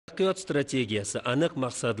Taraqqiyot strategiyasi, aniq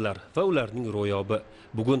maqsadlar va ularning ro'yobi.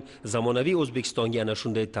 Bugun zamonaviy O'zbekistonga ana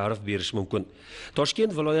shunday ta'rif berish mumkin.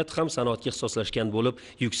 Toshkent viloyati ham sanoatga ixtisoslashgan bo'lib,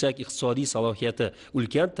 yuksak iqtisodiy salohiyati,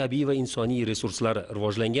 ulkan tabiiy va insoniy resurslari,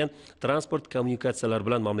 rivojlangan transport kommunikatsiyalar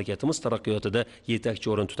bilan mamlakatimiz taraqqiyotida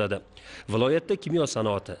yetakchi o'rin tutadi. Viloyatda kimyo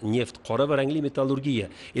sanoati, neft, qora va rangli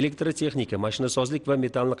metallurgiya, elektrotexnika, mashinasozlik va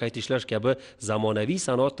metallni qayta ishlash kabi zamonaviy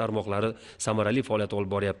sanoat tarmoqlari samarali faoliyat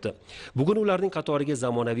olib boryapti. Bugun ularning qatoriga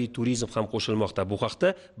zamonaviy turizm ham qo'shilmoqda. Bu haqda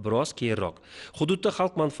biroz keyinroq. Hududda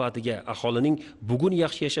xalq manfaatiga, aholining bugun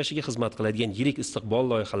yaxshi yashashiga xizmat qiladigan yirik istiqbol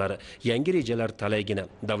loyihalari, yangi rejalar talaygina.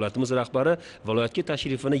 Davlatimiz rahbari viloyatga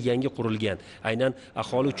tashrifini yangi qurilgan, aynan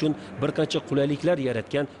aholi uchun bir qancha qulayliklar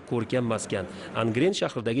yaratgan ko'rkam maskan Angren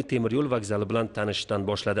shahridagi temir yo'l vokzali bilan tanishishdan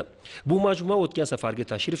boshladi. Bu majmua o'tgan safarga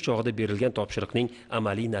tashrif chog'ida berilgan topshiriqning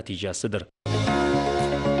amaliy natijasidir.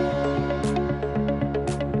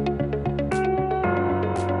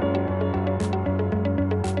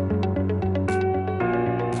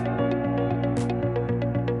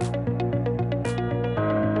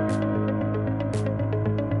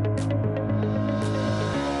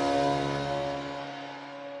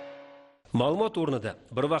 Ma'lumot o'rnida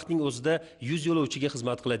bir vaqtning o'zida 100 yo'lovchiga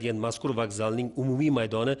xizmat qiladigan mazkur vokzalning umumiy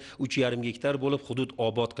maydoni 3,5 gektar bo'lib hudud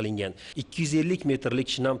obod qilingan. 250 metrlik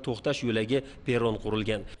shinam to'xtash yo'lagi perron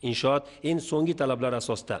qurilgan. Inshoot eng so'nggi talablar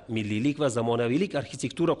asosida milliylik va zamonaviylik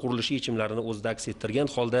arxitektura qurilishi yechimlarini o'zida aks ettirgan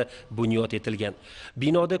holda bunyod etilgan.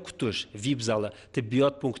 Binoda kutish, VIP zali,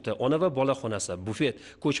 tibbiyot punkti, ona va bola xonasi, bufet,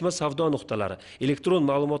 ko'chma savdo nuqtalari, elektron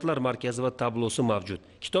ma'lumotlar markazi va tablosi mavjud.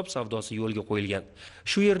 Kitob savdosi yo'lga qo'yilgan.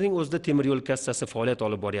 Shu yerning o'zida temir yo'l kassasi faoliyat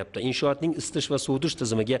olib boryapti. Inshootning isitish va sovutish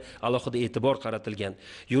tizimiga alohida e'tibor qaratilgan.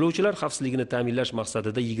 Yo'lovchilar xavfsizligini ta'minlash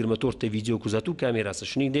maqsadida 24 ta video kuzatuv kamerasi,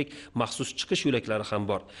 shuningdek maxsus chiqish yo'laklari ham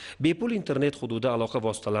bor. Bepul internet hududi aloqa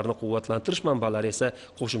vositalarini quvvatlantirish manbalari esa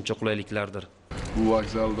qo'shimcha qulayliklardir. Bu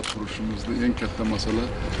vokzalda qurishimizda eng katta masala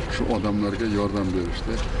shu odamlarga yordam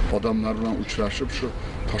berishdi. Odamlar bilan uchrashib, shu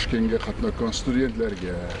Toshkentga qatnayotgan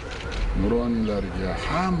studentlarga, nuroniylarga,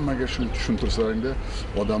 hammaga shuni tushuntirsalarda,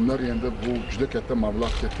 odamlar endi bu juda katta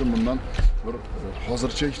mablag' ketdi. Bundan bir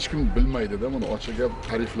hozircha hech kim bilmaydi-da, buni ochiga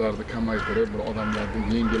tariflarni kamaytirib, bir odamlarni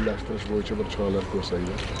yengillashtirish bo'yicha bir choralar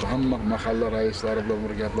ko'rsaydi. Hamma mahalla raislari bilan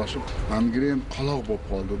bir gaplashib, Angren qaloq bo'lib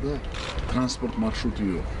qoldi-da, transport marshuti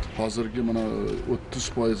yo'q. Hozirgi mana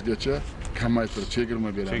 30% gacha kamaytirib, chegirma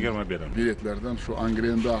beramiz. Biletlardan shu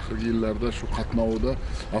Angrenda oxirgi yillarda shu qatnovida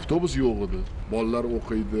avtobus yo'q edi. Bolalar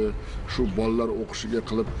o'qiydi, shu bolalar o'qishiga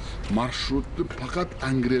qilib marshrutni faqat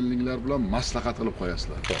angrenliklar bilan maslahat qilib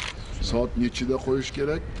qo'yasizlar. Soat nechida qo'yish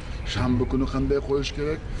kerak, shanba kuni qanday qo'yish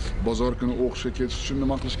kerak, bozor kuni o'qishga ketish uchun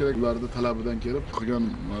nima qilish kerak, ularning talabidan kelib qilgan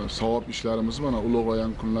savob ishlarimiz mana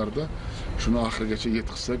ulug'oyan kunlarda shuni oxirigacha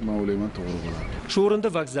yetkazsak, men o'ylayman to'g'ri bo'ladi. Shu o'rinda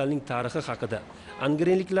vokzalning tarixi haqida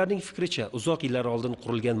angrenliklarning fikricha, uzoq yillar oldin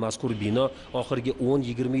qurilgan mazkur bino oxirgi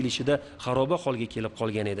 10-20 yil ichida xaroba holga kelib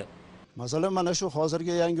qolgan edi. Masalan, mana shu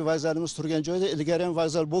hozirgi yangi vokzalimiz turgan joyda ilgari ham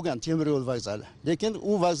vokzal bo'lgan, temir yo'l vokzali. Lekin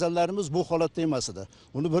u vokzallarimiz bu holatda emas edi.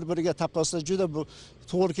 Uni bir-biriga taqqoslash juda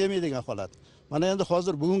to'g'ri kelmaydigan holat. Mana endi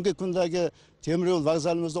hozir bugungi kundagi temir yo'l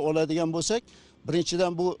vokzalimizni oladigan bo'lsak,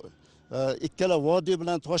 birinchidan bu ikkala vodiy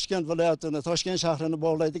bilan Toshkent viloyatini, Toshkent shahrini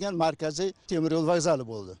bog'laydigan markaziy temir yo'l vokzali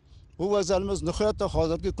bo'ldi. Bu vokzalimiz nihoyatda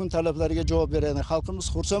hozirgi kun talablariga javob beradi. Xalqimiz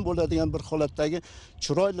xursand bo'ladigan bir holatdagi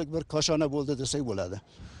chiroyli bir koshona bo'ldi desak bo'ladi.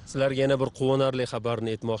 Sizlarga yana bir quvonarli xabarni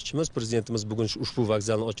aytmoqchimiz. Prezidentimiz bugun ushbu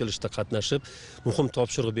vokzalning ochilishida qatnashib, muhim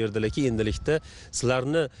topshiriq berdilarki, endilikda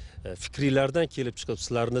sizlarni fikringlardan kelib chiqib,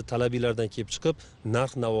 sizlarni talabinglardan kelib chiqib,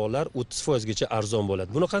 narx-navolar 30% gacha arzon bo'ladi.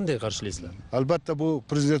 Buni qanday qarshilaysizlar? Albatta bu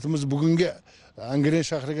prezidentimiz bugungi Angren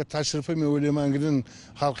shahriga tashrifi, men o'ylayman, Angren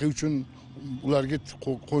xalqi uchun ularga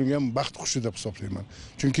qo'ygan baxt qushi deb hisoblayman.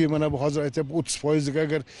 Chunki mana bu hozir aytib 30% ga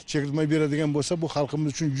agar chegirma beradigan bo'lsa, bu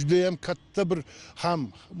xalqimiz uchun juda ham katta bir ham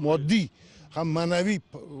moddiy ham ma'naviy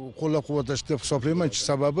qo'llab-quvvatlash deb hisoblayman.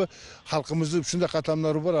 Sababi xalqimizning shunday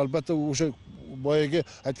qatlamlari bor. Albatta o'sha boyaga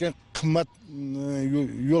aytgan qimmat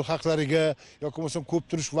yo'l haqlariga yoki bo'lmasam ko'p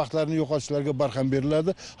turish vaqtlarini yo'qotishlarga barham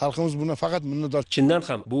beriladi. Xalqimiz bundan faqat minnatdor. Chindan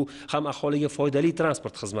ham bu ham aholiga foydali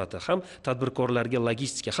transport xizmati, ham tadbirkorlarga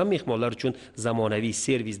logistika, ham mehmonlar uchun zamonaviy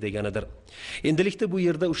servis deganidir. Endilikda bu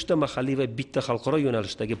yerda 3 ta mahalliy va bitta xalqaro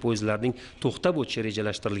yo'nalishdagi poyezdlarning to'xtab o'tishi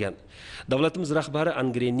rejalashtirilgan. Davlatimiz rahbari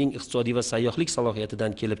Angrenning iqtisodiy va sayyohlik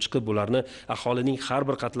salohiyatidan kelib chiqib, bularni aholining har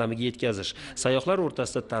bir qatlamiga yetkazish, sayyohlar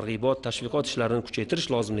o'rtasida targ'ibot, tashviqot ishlarini kuchaytirish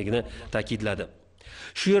lozimligini ta'kidladi.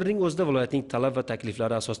 Shu yerning o'zida viloyatning talab va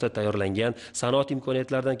takliflari asosida tayyorlangan, sanoat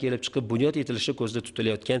imkoniyatlaridan kelib chiqib bunyod etilishi ko'zda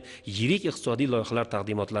tutilayotgan yirik iqtisodiy loyihalar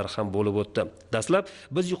taqdimotlari ham bo'lib o'tdi. Dastlab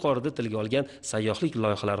biz yuqorida tilga olgan sayyohlik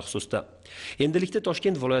loyihalari xususida. Endilikda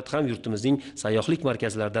Toshkent viloyati ham yurtimizning sayyohlik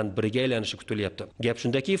markazlaridan biriga aylanishi kutilyapti. Gap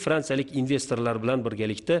shundaki, fransiyalik investorlar bilan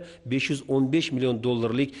birgalikda 515 million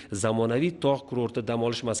dollarlik zamonaviy tog' kurorti dam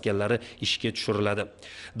olish maskanlari ishga tushiriladi.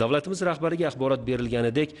 Davlatimiz rahbariga axborot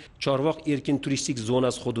berilganidek, Chorvoq erkin turistik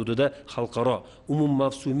zonasi hududida xalqaro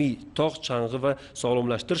umummavsumiy tog' chang'i va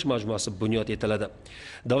sog'lomlashtirish majmuasi bunyod etiladi.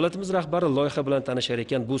 Davlatimiz rahbari loyiha bilan tanishar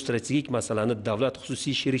ekan, bu strategik masalani davlat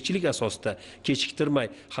xususiy sherikchilik asosida kechiktirmay,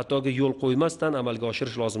 xatoga yo'l qo'ymasdan amalga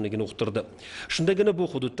oshirish lozimligini uqtirdi. Shundagina bu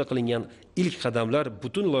hududda qilingan ilk qadamlar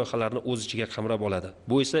butun loyihalarni o'z ichiga qamrab oladi.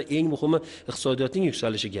 Bu esa eng muhimi iqtisodiyotning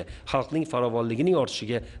yuksalishiga, xalqning farovonligining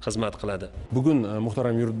ortishiga xizmat qiladi. Bugun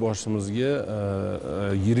muhtaram yurtboshimizga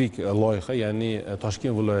yirik loyiha, ya'ni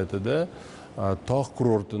Toshkent viloyatida tog'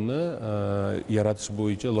 kurortini yaratish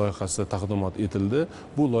bo'yicha loyihasi taqdimot etildi.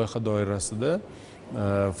 Bu loyiha doirasida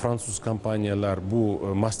fransuz kompaniyalar bu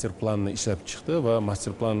master planni ishlab chiqdi va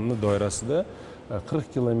master planning doirasida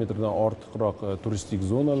 40 kilometrdan ortiqroq turistik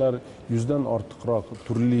zonalar, 100 dan ortiqroq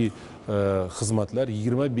turli xizmatlar,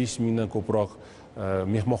 25 mingdan ko'proq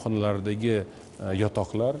mehmonxonalardagi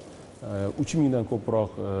yotoqlar, 3 mingdan ko'proq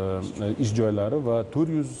ish joylari va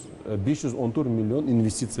 514 million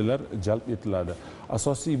investitsiyalar jalb etiladi.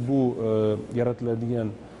 Asosiy bu yaratiladigan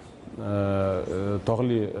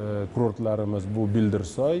tog'li kurortlarimiz bu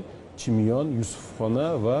Bildirsoy, Chimyon, Yusufxona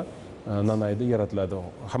va Nanayda yaratiladi.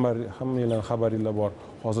 Hammangizlarning xabaringlar bor.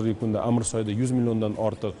 Hozirgi kunda Amirsoyda 100 milliondan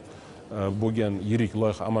ortiq bo'lgan yirik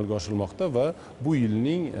loyiha amalga oshirilmoqda va bu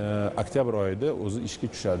yilning oktyabr oyida o'zi ishga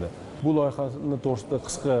tushadi. Bu loyihani to'g'risida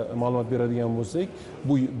qisqa ma'lumot beradigan bo'lsak,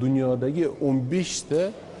 bu dunyodagi 15 ta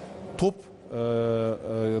top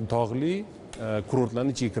tog'li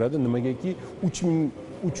kurortlarni ichiga kiradi. Nimagaki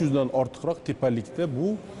 3300 dan ortiqroq tepalikda bu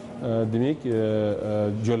demak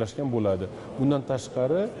joylashgan bo'ladi. Bundan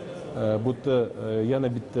tashqari bu yerda yana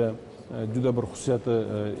bitta juda bir xususiyati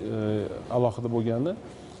alohida bo'lgani,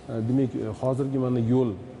 demak hozirgi mana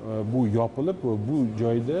yo'l bu yopilib, bu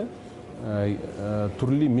joyda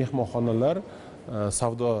turli mehmonxonalar,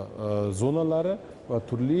 savdo zonalari va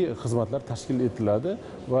turli xizmatlar tashkil etiladi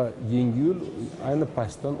va yangi yo'l ayni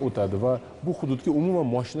pastdan o'tadi va bu hududga umuman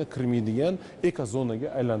mashina kirmaydigan ekozonaga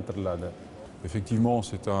aylantiriladi. Effectivement,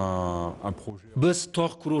 c'est un projet. Biz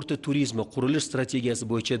tog' kurorti turizmi qurilish strategiyasi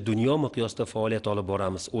bo'yicha dunyo miqyosida faoliyat olib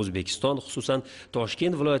boramiz. O'zbekiston, xususan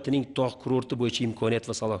Toshkent viloyatining tog' kurorti bo'yicha imkoniyat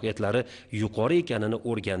va salohiyatlari yuqori ekanini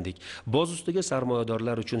o'rgandik. Boz ustiga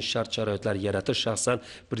sarmoyadorlar uchun shart-sharoitlar yaratish shaxsan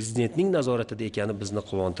prezidentning nazoratida ekani bizni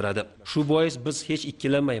quvontiradi. Shu bois biz hech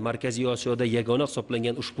ikkilanmay Markaziy Osiyoda yagona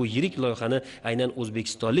hisoblangan ushbu yirik loyihani aynan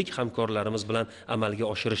o'zbekistonlik hamkorlarimiz bilan amalga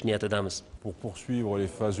oshirish niyatidamiz. Pour poursuivre les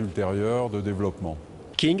phases ultérieures de développement.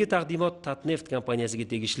 Keyingi taqdimot Tatneft kompaniyasiga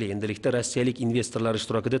tegishli. Endilikda rossiyalik investorlar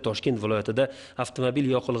ishtirokida Toshkent viloyatida avtomobil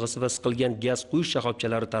yoqilg'isi va siqilgan gaz quyish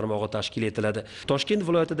shoxobchalari tarmog'i tashkil etiladi. Toshkent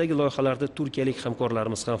viloyatidagi loyihalarda turkiyalik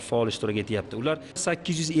hamkorlarimiz ham faol ishtirok etyapti. Ular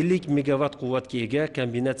 850 megawatt quvvatga ega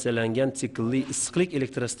kombinatsiyalangan siklli issiqlik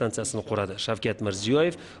elektrostansiyasini quradi. Shavkat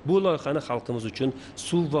Mирзиёев bu loyihani xalqimiz uchun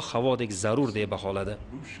suv va havodek zarur deb baholadi.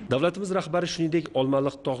 Davlatimiz rahbari shuningdek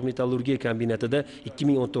Olmaliq tog' metallurgiya kombinatida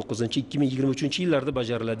 2019-2023 yillarda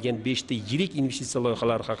bajariladigan 5 ta yirik investitsiya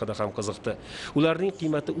loyihalari haqida ham qiziqdi. Ularning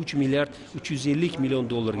qiymati 3 milliard 350 million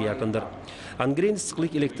dollarga yaqindir. Angren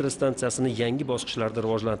issiqlik elektrostansiyasini yangi bosqichlarda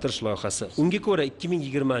rivojlantirish loyihasi. Unga ko'ra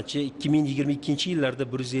 2020-2022 yillarda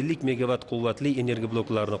 150 megawatt quvvatli energiya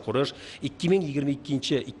bloklarini qurish,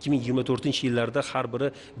 2022-2024 yillarda har biri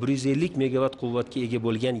 150 megawatt quvvatga ega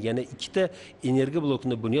bo'lgan yana 2 ta energiya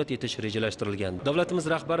blokini bunyod etish rejalashtirilgan. Davlatimiz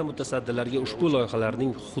rahbari mutasaddilarga ushbu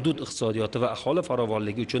loyihalarning hudud iqtisodiyoti va aholi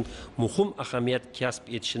farovonligi uchun muhim ahamiyat kasb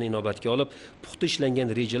etishini inobatga olib, puxta ishlangan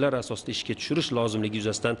rejalar asosida ishga tushirish lozimligi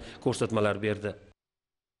yuzasidan ko'rsatmalar berdi.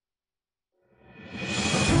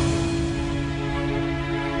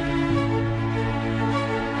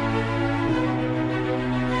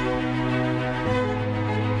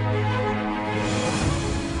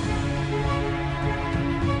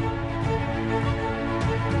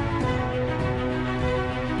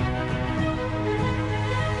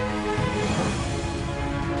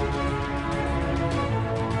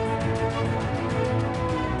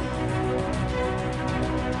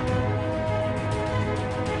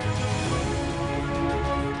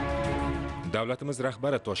 Davlatimiz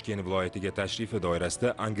rahbari Toshkent viloyatiga tashrifi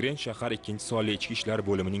doirasida Angren shahar 2-sonli ichki ishlar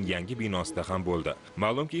bo'limining yangi binosida ham bo'ldi.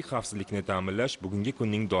 Ma'lumki, xavfsizlikni ta'minlash bugungi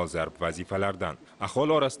kunning dolzarb vazifalaridan.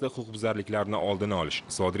 Aholi orasida huquqbuzarliklarni oldini olish,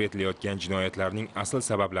 sodir etilayotgan jinoyatlarning asl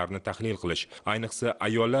sabablarini tahlil qilish, ayniqsa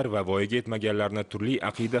ayollar va voyaga yetmaganlarni turli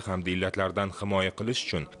aqida hamda illatlardan himoya qilish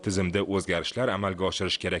uchun tizimda o'zgarishlar amalga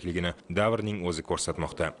oshirish kerakligini davrning o'zi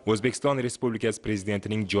ko'rsatmoqda. O'zbekiston Respublikasi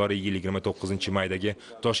Prezidentining joriy yil 29-maydagi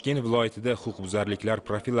Toshkent viloyatida huquqbuzarliklar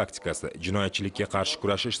profilaktikasi, jinoyatchilikka qarshi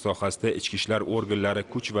kurashish sohasida ichki ishlar organlari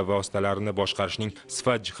kuch va vositalarini boshqarishning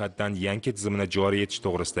sifat jihatdan yangi tizimini joriy etish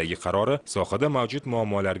to'g'risidagi qarori sohada mavjud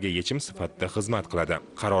muammolarga yechim sifatida xizmat qiladi.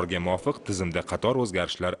 Qarorga muvofiq tizimda qator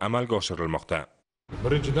o'zgarishlar amalga oshirilmoqda.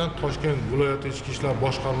 Birinchidan, Toshkent viloyati ichki ishlar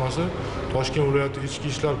boshqarmasi Toshkent viloyati ichki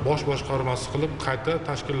ishlar bosh boshqarmasi qilib qayta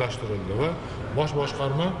tashkillashtirildi va bosh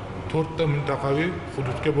boshqarma 4 ta mintaqaviy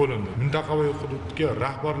hududga bo'lindi. Mintaqaviy hududga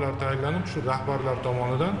rahbarlar tayinlanib, shu rahbarlar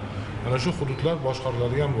tomonidan mana shu hududlar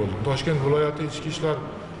boshqariladigan bo'ldi. Toshkent viloyati ichki ishlar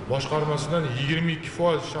boshqarmasidan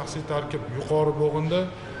 22% shaxsiy tarkib yuqori bo'g'inda,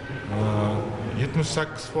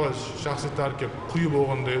 78% shaxsiy tarkib quyi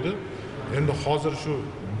bo'g'inda edi. Endi hozir shu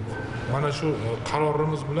mana shu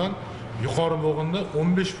qarorimiz bilan yuqori bo'g'inda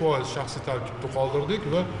 15% shaxsiy tarkibni qoldirdik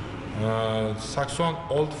va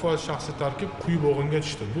 86% shaxsiy tarkib quyi bo'g'inga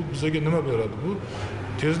tushdi. Bu bizga nima beradi? Bu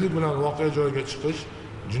tezlik bilan voqea joyiga chiqish,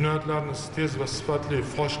 jinoyatlarni tez va sifatli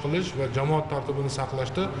fosh qilish va jamoat tartibini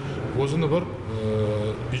saqlashda o'zini bir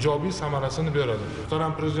ijobiy samarasini beradi.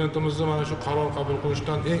 Muhtaram Prezidentimizning mana shu qaror qabul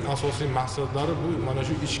qilishdan eng asosiy maqsadlari bu mana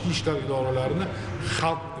shu ichki ishlar idoralarini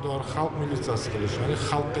xalq militsiyasi qilish, ya'ni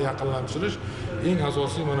xalqqa yaqinlashtirish eng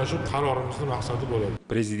asosiy mana shu qarorimizning maqsadi bo'ladi.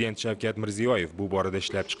 Prezident Shavkat Mирзиёев bu borada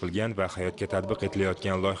ishlab chiqilgan va hayotga tatbiq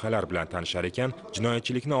etilayotgan loyihalar bilan tanishar ekan,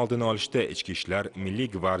 jinoyatchilikni oldini olishda ichki ishlar, Milliy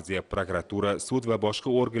gvardiya, prokuratura, sud va boshqa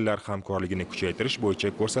organlar hamkorligini kuchaytirish bo'yicha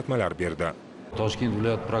ko'rsatmalar berdi. Toshkent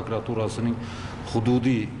viloyat prokuraturasining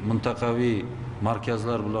hududiy mintaqaviy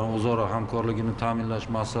markazlar bilan o'zaro hamkorligini ta'minlash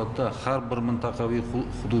maqsadida har bir mintaqaviy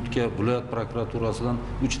hududga viloyat prokuraturasidan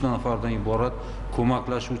 3 nafardan iborat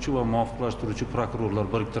ko'maklashuvchi va muvofiqlashtiruvchi prokurorlar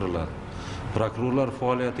biriktiriladi. Prokurorlar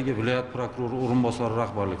faoliyatiga viloyat prokurori o'rinbosari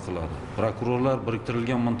rahbarlik qiladi. Prokurorlar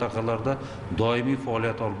biriktirilgan mintaqalarda doimiy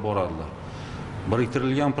faoliyat olib boradilar.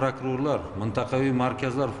 Biriktirilgan prokurorlar mintaqaviy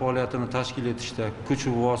markazlar faoliyatini tashkil etishda, kuch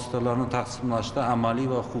va vositalarni taqsimlashda amaliy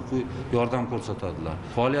va huquqiy yordam ko'rsatadilar.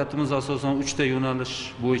 Faoliyatimiz asosan 3 ta yo'nalish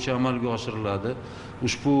bo'yicha amalga oshiriladi.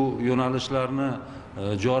 Ushbu yo'nalishlarni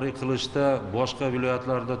joriy qilishda boshqa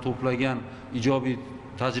viloyatlarda to'plagan ijobiy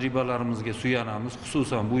tajribalarimizga suyanamiz.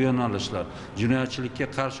 Xususan bu yo'nalishlar jinoyatchilikka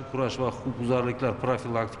qarshi kurash va huquqbuzarliklar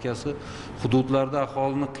profilaktikasi, hududlarda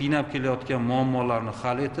aholini qiynab kelayotgan muammolarni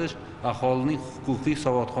hal etish, aholining huquqiy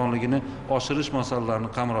savodxonligini oshirish masalalarini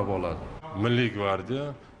qamrab oladi. Milliy gvardiya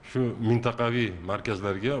shu mintaqaviy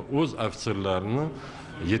markazlarga o'z ofitserlarini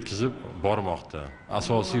yetkazib bormoqda.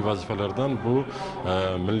 Asosiy vazifalardan bu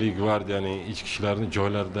Milliy gvardiyaning ichki ishlarni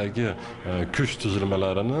joylardagi kuch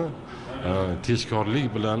tuzilmalarini tezkorlik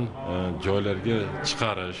bilan joylarga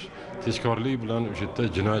chiqarish, tezkorlik bilan o'sha yerda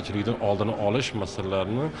jinoyatchilikdan oldini olish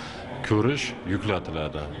masalalarini ko'rish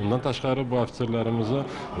yuklatiladi. Undan tashqari bu ofitserlarimizning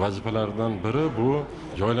vazifalaridan biri bu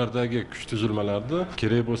joylardagi kuch tuzilmalarni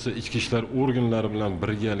kerak bo'lsa ichki ishlar organlari bilan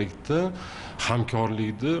birgalikda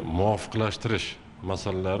hamkorlikni muvofiqlashtirish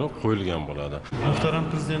masalalari qo'yilgan bo'ladi. Muhtaram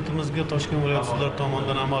Prezidentimizga Toshkent viloyat sudlari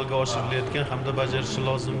tomonidan amalga oshirilayotgan hamda bajarishi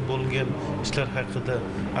lozim bo'lgan ishlar haqida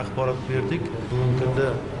axborot berdik. Bugungi kunda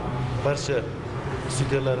barcha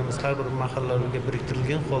sudyalarimiz har bir mahallalarga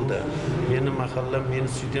biriktirilgan holda meni mahallam, meni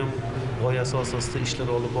sudyam g'oyasi asosida ishlar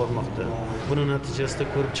olib bormoqda. Buning natijasida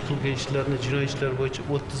ko'rib chiqilgan ishlarni jinoiy ishlar bo'yicha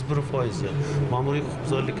 31%, ma'muriy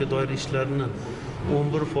huquqbuzarlikka doir ishlarni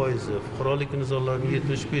 11%, fuqarolik nizolarining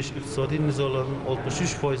 75%, iqtisodiy nizolarning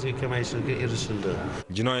 63% ga kamayishiga erishildi.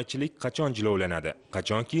 Jinoyatchilik qachon jilovlanadi?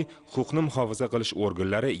 Qachonki huquqni muhofaza qilish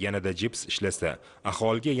organlari yanada jips ishlasa,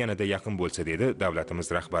 aholiga yanada yaqin bo'lsa, dedi davlatimiz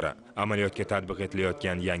rahbari. Amaliyotga tatbiq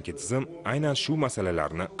etilayotgan yangi tizim aynan shu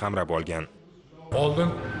masalalarni qamrab olgan. Oldin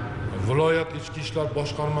viloyat ichki ishlar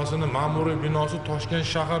boshqarmasining ma'muriy binosi Toshkent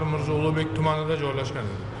shahar Mirzo Ulug'bek tumanida joylashgan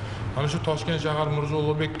edi. Mana shu Toshkent shahar Mirzo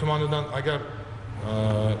Ulug'bek tumanidan agar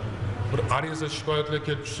bir ariza shikoyatlar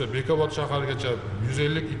kelib tushsa, Bekobod shahargacha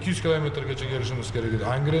 150-200 kilometrgacha kelishimiz kerak edi.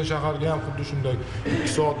 Angren shaharga ham xuddi shunday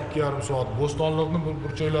 2 soat, 2,5 soat, Bo'stonliqning bir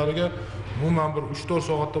burchaklariga umuman bir 3-4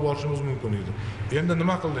 soatda borishimiz mumkin edi. Endi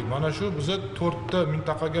nima qildik? Mana shu biza 4 ta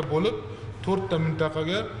mintaqaga bo'lib, 4 ta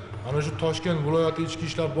mintaqaga ana shu Toshkent viloyati ichki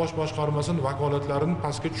ishlar bosh boshqarmasining vakolatlarini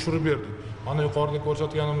pastga tushirib berdik. mana yuqorida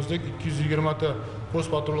ko'rsatganimizdek 220 ta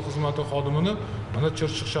post patrul xizmati xodimini mana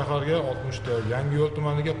Chirchiq shaharga 60 ta, Yangiyo'l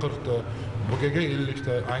tumaniga 40 ta, Bukaga 50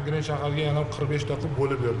 ta, Angren shaharga yana 45 ta qilib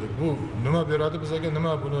bo'lib berdik. Bu nima beradi bizga,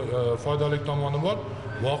 nima buni foydali tomoni bor?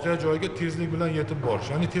 Voqea joyiga tezlik bilan yetib borish,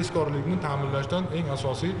 ya'ni tezkorlikni ta'minlashdan eng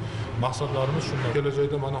asosiy maqsadlarimiz shunday.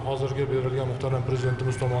 Kelajakda mana hozirga berilgan muhtaram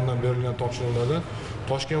prezidentimiz tomonidan berilgan topshiriqlarda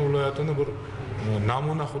Toshkent viloyatini bir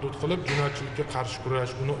namuna hudud qilib jinoyatchilikka qarshi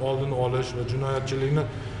kurash, uni oldini olish va jinoyatchilikni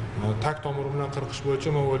tak tomiri bilan qirqish bo'yicha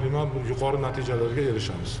men o'ylayman bu yuqori natijalarga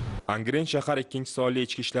erishamiz. Angren shahar 2-sonli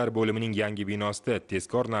ichki ishlar bo'limining yangi binosida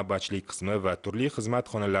tezkor navbatchilik qismi va turli xizmat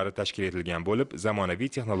xonalari tashkil etilgan bo'lib, zamonaviy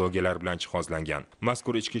texnologiyalar bilan jihozlangan.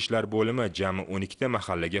 Mazkur ichki ishlar bo'limi jami 12 ta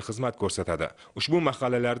mahallaga xizmat ko'rsatadi. Ushbu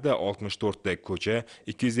mahallalarda 64 ta ko'cha,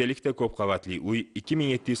 250 ta ko'p qavatli uy,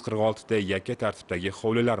 2746 ta yakka tartibdagi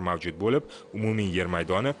hovlilar mavjud bo'lib, umumiy yer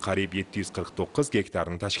maydoni qariyb 749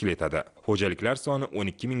 gektarni tashkil etadi. Xo'jaliklar soni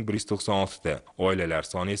 12196 ta, oilalar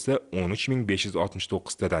soni esa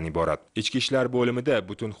 13569 tadan iborat. Ichki ishlar bo'limida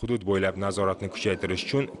butun hudud bo'ylab nazoratni kuchaytirish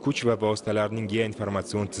uchun kuch va vositalarning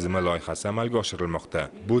geoinformatsion tizimi loyihasi amalga oshirilmoqda.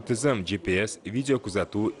 Bu tizim GPS, video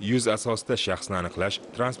kuzatuv, yuz asosida shaxsni aniqlash,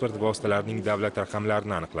 transport vositalarining davlat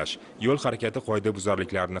raqamlarini aniqlash, yo'l harakati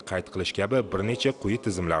qoidabuzarliklarini qayd qilish kabi bir necha quyi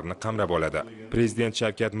tizimlarni qamrab oladi. Prezident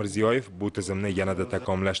Shavkat Mирзиёев bu tizimni yanada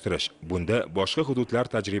takomillashtirish, bunda boshqa hududlar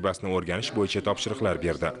tajribasini o'rganish bo'yicha topshiriqlar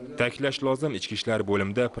berdi. Ta'kidlash lozim, ichki ishlar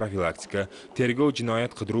bo'limida profilaktika, tergov,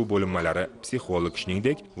 jinoyat qidiruv bo'linmalari, psixolog,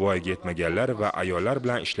 shuningdek, voyaga yetmaganlar va ayollar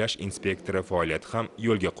bilan ishlash inspektori faoliyati ham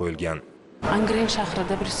yo'lga qo'yilgan. Angren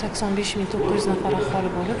shahrida 185.900 nafar aholi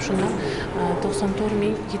bo'lib, shundan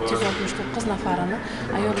 94.769 nafarini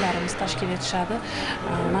ayollarimiz tashkil etishadi.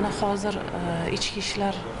 Mana hozir ichki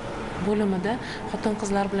ishlar bo'limida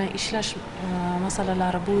xotin-qizlar bilan ishlash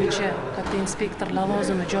masalalari bo'yicha katta inspektor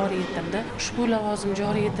lavozimi joriy etildi. Ushbu lavozim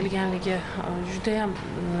joriy etilganligi juda ham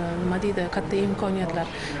nima deydi, katta imkoniyatlar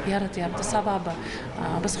yaratyapti. Sababi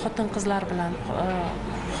biz xotin-qizlar bilan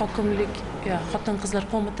hokimlik, xotin-qizlar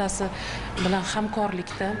qo'mitasi bilan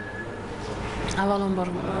hamkorlikda avvalambor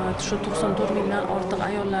shu 94 mingdan ortiq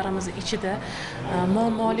ayollarimiz ichida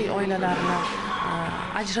muammoli oilalarni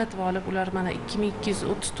ajratib olib, ular mana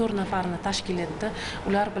 2234 nafarni tashkil etdi.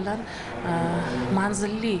 Ular bilan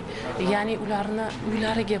manzilli, ya'ni ularni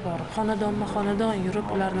uylariga borib, xonadonma-xonadon yurib,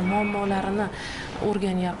 ularning muammolarini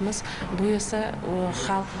o'rganyapmiz. Bu esa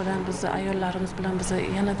xalq bilan, bizni ayollarimiz bilan bizni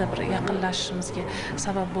yanada bir yaqinlashishimizga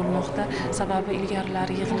sabab bo'lmoqda. Sababi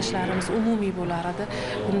ilgarilari yig'ilishlarimiz umumiy bo'lar edi.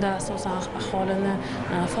 Bunda asosan aholini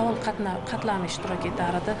faol qatlami ishtirok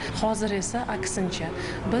etar edi. Hozir esa aksincha,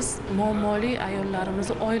 biz muammoli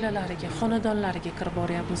ayollarimiz oilalariga, xonadonlariga kirib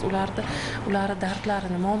boryapmiz. Ularni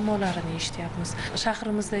dardlarini, muammolarini eshityapmiz.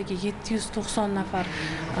 Shahrimizdagi 790 nafar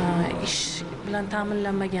ish bilan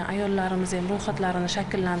ta'minlanmagan ayollarimiz ham ro'yxatlarini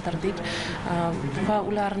shakllantirdik va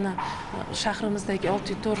ularni shahrimizdagi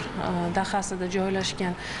 6 tur dahasida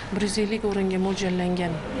joylashgan 150 o'ringa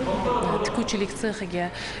mo'ljallangan tikuvchilik sexiga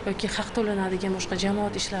yoki haq to'lanadigan boshqa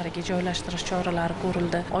jamoat ishlariga joylashtirish choralari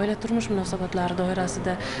ko'rildi. Oila turmush munosabatlari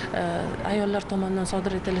doirasida ayollar tomonidan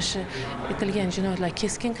sodir etilgan jinoyatlar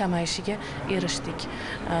keskin kamayishiga erishdik.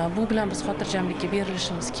 Bu bilan biz xotirjamlikka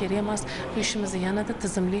berilishimiz kerak emas, bu ishimizni yanada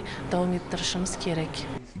tizimli davom ettirishimiz kerak.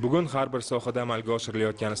 Bugun har bir sohada amalga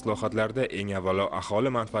oshirilayotgan islohotlarda eng avvalo aholi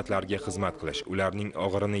manfaatlariga xizmat qilish, ularning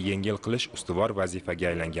og'irini yengil qilish ustuvor vazifaga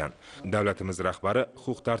aylangan. Davlatimiz rahbari,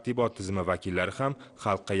 huquq-tartibot tizimi vakillari ham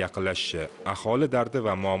xalqqa yaqinlashishi, aholi dardi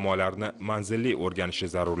va muammolarini manzilli o'rganishi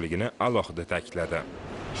zarurligini alohida ta'kidladi.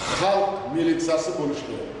 Xalq militsiyasi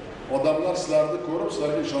bo'lishdi. Odamlar sizlarni ko'rib,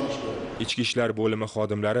 sizlarga ishonishdi. Ichki ishlar bo'limi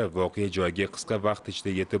xodimlari voqea joyiga qisqa vaqt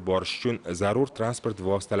ichida yetib borish uchun zarur transport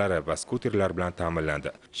vositalari va skuterlar bilan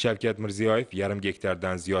ta'minlandi. Shavkat Mирзиёев yarim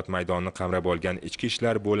gektardan ziyod maydonni qamrab olgan ichki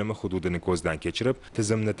ishlar bo'limi hududini ko'zdan kechirib,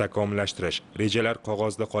 tizimni takomillashtirish, rejalar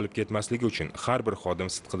qog'ozda qolib ketmasligi uchun har bir xodim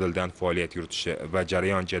sidqidildan faoliyat yuritishi va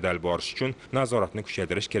jarayon jadal borish uchun nazoratni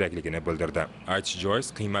kuchaytirish kerakligini bildirdi. Aytish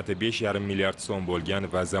joiz, qiymati 5,5 milliard so'm bo'lgan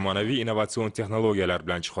va zamonaviy innovatsion texnologiyalar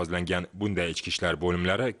bilan jihozlangan bunday ichki ishlar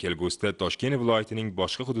bo'limlari kelgusida Toshkent viloyatining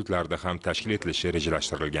boshqa hududlarida ham tashkil etilishi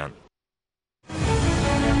rejalashtirilgan.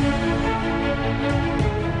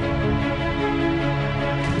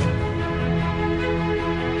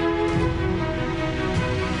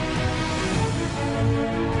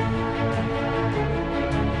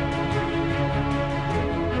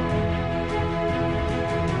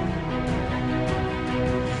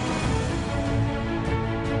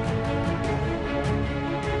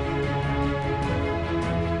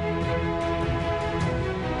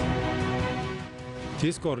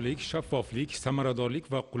 Tezkorlik, shaffoflik, samaradorlik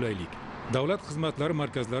va qulaylik. Davlat xizmatlari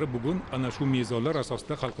markazlari bugun ana shu mezonlar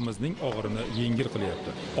asosida xalqimizning og'irini yengil qilyapti.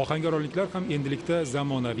 Ohangaronliklar ham endilikda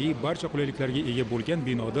zamonaviy barcha qulayliklarga ega bo'lgan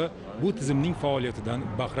binoda bu tizimning faoliyatidan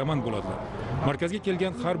bahramand bo'ladilar. Markazga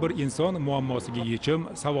kelgan har bir inson muammosiga yechim,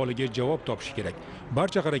 savoliga javob topishi kerak.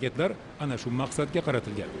 Barcha harakatlar ana shu maqsadga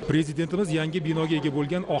qaratilgan. Prezidentimiz yangi binoga ega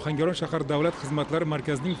bo'lgan Ohangaron shahar davlat xizmatlari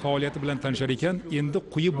markazining faoliyati bilan tanishar ekan, endi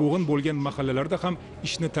quyi bo'g'in bo'lgan mahallalarda ham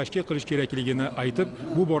ishni tashkil qilish kerakligini aytib,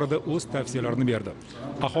 bu borada o'z tavsiyalarini berdi.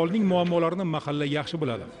 Aholining muammolarini mahalla yaxshi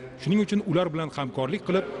biladi. Shuning uchun ular bilan hamkorlik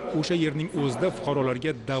qilib, o'sha yerning o'zida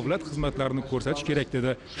fuqarolarga davlat xizmatlarini ko'rsatish kerak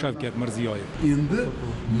dedi Shavkat Mирзиёев. Endi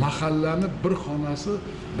mahallani bir xonasi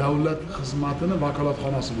davlat xizmatini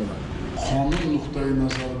vakolatxonasi bo'ladi. Qonun nuqtai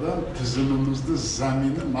nazaridan tizimimizda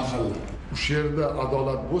zamini mahalla. O'sha yerda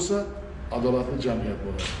adolat bo'lsa, adolatli jamiyat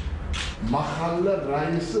bo'ladi. Mahalla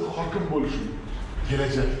raisi hokim bo'lishi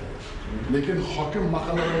kelajak. Lekin hokim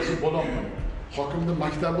mahalla raisi bo'lolmaydi. Hokimning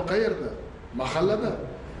maktabi qayerda? Mahallada.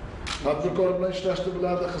 Tadbirkor bilan ishlashni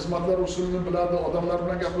biladi, xizmatlar usulini biladi, odamlar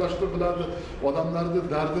bilan gaplashishni biladi, odamlarning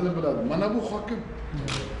dardini biladi. Mana bu hokim.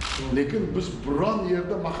 Lekin biz biron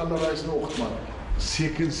yerda mahalla raisini o'qitmadik.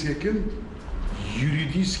 Sekin-sekin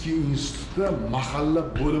yuridiskiy institutda mahalla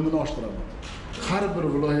bo'limini ochtiramiz. Har bir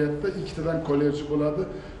viloyatda ikkitadan kollej bo'ladi,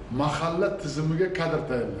 mahalla tizimiga kadr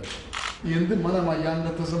tayyorlaydi. Endi mana men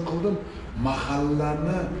yangi tizim qildim.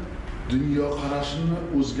 Mahallani dunyo qarashini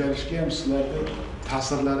o'zgarishga ham sizlarga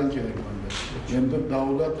ta'sirlaring kerak bo'ladi. Endi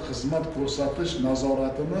davlat xizmat ko'rsatish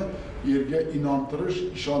nazoratini yerga inontirish,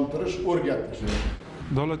 ishontirish, o'rgatish.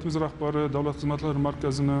 Davlatimiz rahbari davlat xizmatlari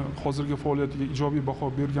markazini hozirgi faoliyatiga ijobiy baho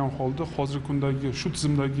bergan holda hozirgi kundagi shu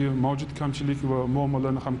tizimdagi mavjud kamchilik va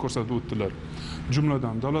muammolarni ham ko'rsatib o'tdilar.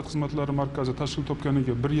 Jumladan davlat xizmatlari markazi tashkil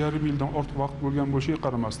topganiga 1,5 yildan ortiq vaqt bo'lgan bo'lishiga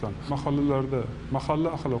qaramasdan mahallalarda mahalla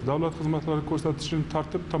ahli davlat xizmatlari ko'rsatishning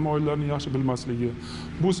tartib tamoyillarini yaxshi bilmasligi,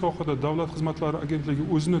 bu sohada davlat xizmatlari agentligi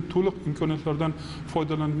o'zini to'liq imkoniyatlardan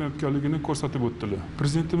foydalanmayotganligini ko'rsatib o'tdilar.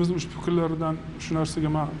 Prezidentimizning ushbu fikrlaridan shu narsaga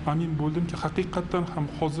men amin bo'ldimki, haqiqatan ham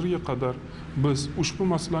hozirga qadar biz ushbu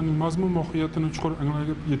masalaning mazmun mohiyatini chuqur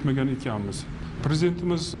anglab yetmagan ekanmiz.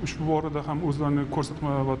 Prezidentimiz ushbu borada ham o'zlarining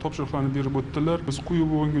ko'rsatma va topshiriqlarni berib o'tdilar. Biz quyi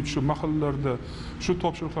bo'g'inga tushib mahallalarda shu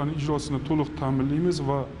topshiriqlarning ijrosini to'liq ta'minlaymiz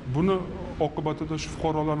va buni oqibatida shu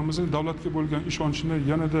fuqarolarimizning davlatga bo'lgan ishonchini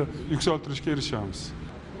yanada yuksaltirishga erishamiz.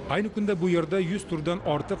 Ayni kunda bu yerda 100 turdan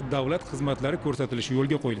ortiq davlat xizmatlari ko'rsatilishi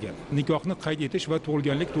yo'lga qo'yilgan. Nikohni qayd etish va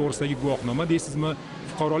tug'ilganlik to'g'risidagi guvohnoma deysizmi,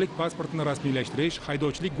 fuqarolik pasportini rasmiylashtirish,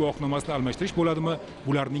 haydovchilik guvohnomasini almashtirish bo'ladimi?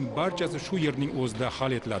 Bularning barchasi shu yerning o'zida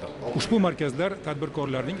hal etiladi. Ushbu markazlar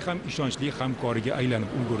tadbirkorlarning ham ishonchli hamkoriga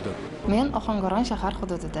aylanib ulgurdi. Men Ohangaron shahar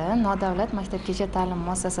hududida nodavlat maktabgacha ta'lim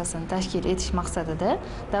muassasasini tashkil etish maqsadida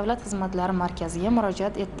davlat xizmatlari markaziga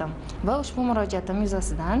murojaat etdim va ushbu murojaatim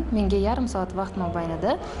yuzasidan menga yarim soat vaqt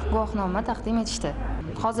mobaynida guvohnoma taqdim etishdi.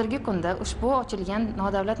 Hozirgi kunda ushbu ochilgan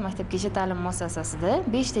nodavlat maktabgacha ta'lim muassasasida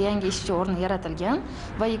 5 ta yangi ishchi o'rni yaratilgan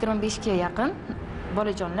va 25 ga yaqin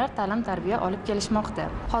bolajonlar ta'lim-tarbiya olib kelishmoqda.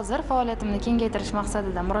 Hozir faoliyatimni kengaytirish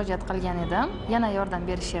maqsadida murojaat qilgan edim. Yana yordam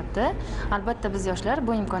berishyapti. Albatta biz yoshlar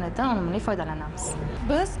bu imkoniyatdan unumli foydalanamiz.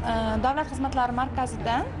 Biz davlat xizmatlari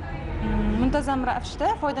markazidan muntazam ravishda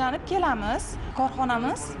foydalanib kelamiz.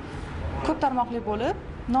 Korxonamiz ko'p tarmoqli bo'lib,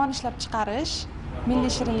 non ishlab chiqarish,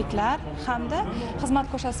 milliy shirinliklar hamda xizmat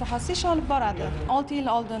ko'rsatish sohasida ish olib boradi. 6 yil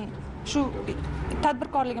oldin shu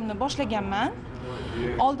tadbirkorligimni boshlaganman.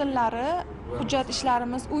 Oldinlari hujjat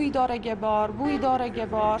ishlarimiz u idoraga bor, bu idoraga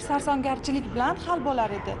bor, sarsongarchilik bilan hal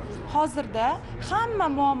bo'lar edi. Hozirda hamma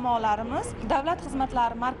muammolarimiz davlat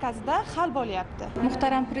xizmatlari markazida hal bo'lyapti.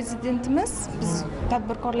 Muhtaram prezidentimiz biz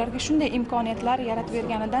tadbirkorlarga shunday imkoniyatlar yaratib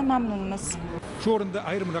berganidan mamnunmiz. Shu o'rinda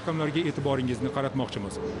ayrim raqamlarga e'tiboringizni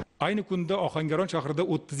qaratmoqchimiz. Ayni kunda Ohangaron shahrida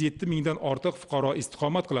 37 mingdan ortiq fuqaro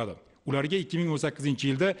istiqomat qiladi. Ularga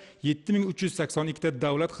 2018-yilda 7382 ta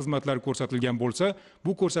davlat xizmatlari ko'rsatilgan bo'lsa,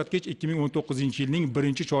 bu ko'rsatkich 2019-yilning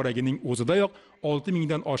birinchi choragining o'zidayoq 6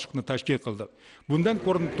 mingdan oshiqni tashkil qildi. Bundan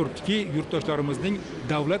ko'rinib turibdiki, yurtdoshlarimizning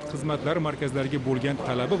davlat xizmatlari markazlariga bo'lgan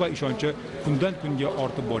talabi va ishonchi kundan kunga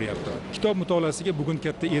ortib boryapti. Kitob mutolaasiga bugun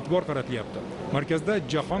katta e'tibor qaratilyapti. Markazda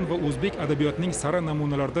jahon va o'zbek adabiyotining sara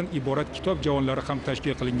namunalaridan iborat kitob javonlari ham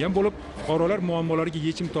tashkil qilingan bo'lib, fuqarolar muammolariga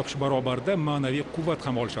yechim topish barobarida ma'naviy quvvat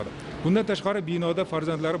ham olishadi. Bundan tashqari binoda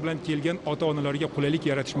farzandlari bilan kelgan ota-onalarga qulaylik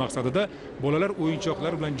yaratish maqsadida bolalar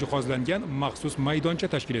o'yinchoqlari bilan jihozlangan maxsus maydoncha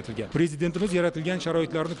tashkil etilgan. Prezidentimiz yaratilgan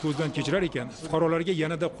sharoitlarni ko'zdan kechirar ekan, fuqarolarga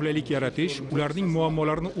yanada qulaylik yaratish, ularning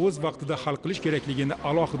muammolarini o'z vaqtida hal qilish kerakligini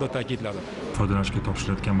alohida ta'kidladi. Foydalanishga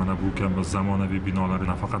topshirilayotgan mana bu kabi zamonaviy binolar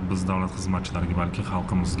nafaqat biz davlat xizmatchilariga, balki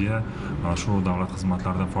xalqimizga shu davlat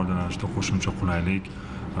xizmatlaridan foydalanishda qo'shimcha qulaylik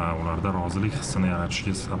ularda rozilik hissini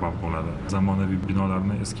yaratishga sabab bo'ladi. Zamonaviy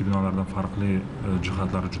binolarning eski binolardan farqli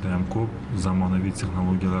jihatlari juda ham ko'p. Zamonaviy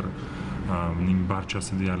texnologiyalarning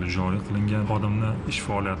barchasi deyarli joriy qilingan. Xodimni ish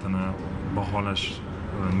faoliyatini baholash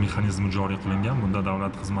mexanizmi joriy qilingan. Bunda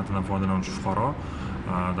davlat xizmatidan foydalanuvchi fuqaro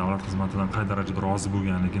davlat xizmatidan qay darajada rozi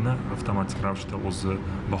bo'lganligini avtomatik ravishda o'zi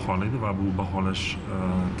baholaydi va bu baholash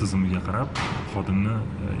tizimiga qarab xodimni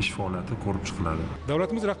ish faoliyati ko'rib chiqiladi.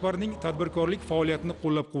 Davlatimiz rahbarining tadbirkorlik faoliyatini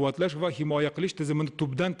qo'llab-quvvatlash va himoya qilish tizimini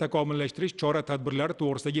tubdan takomillashtirish chora-tadbirlari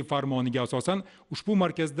to'g'risidagi farmoniga asosan ushbu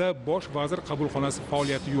markazda bosh vazir qabulxonasi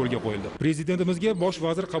faoliyati yo'lga qo'yildi. Prezidentimizga bosh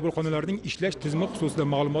vazir qabulxonalarining ishlash tizimi xususida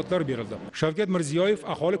ma'lumotlar berildi. Shavkat Mirziyoyev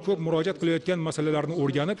aholi ko'p murojaat qilayotgan masalalarni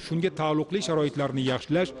o'rganib, shunga taalluqli sharoitlarni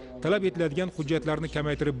yaxshilash, talab etiladigan hujjatlarni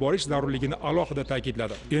kamaytirib borish zarurligini alohida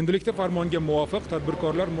ta'kidladi. Endilikda farmonga muvofiq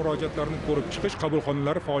tadbirkorlar murojaatlarini ko'rib chiqish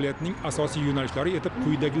qabulxonalari faoliyatining asosiy yo'nalishlari etib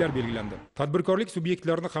quyidagilar belgilandi. Tadbirkorlik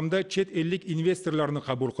subyektlarini hamda chet ellik investorlarni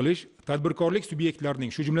qabul qilish, tadbirkorlik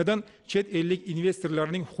subyektlarining, shu jumladan chet ellik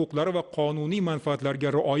investorlarning huquqlari va qonuniy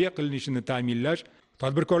manfaatlariga rioya qilinishini ta'minlash,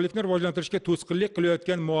 tadbirkorlikni rivojlantirishga to'sqinlik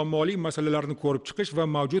qilayotgan muammoli masalalarni ko'rib chiqish va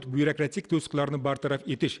mavjud byurokratik to'siqlarni bartaraf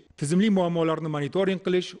etish, tizimli muammolarni monitoring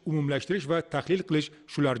qilish, umumlashtirish va tahlil qilish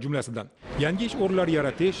shular jumlasidan. Yangi ish o'rinlari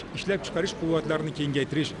yaratish, ishlab chiqarish quvvatlarini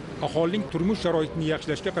kengaytirish, aholining turmush sharoitini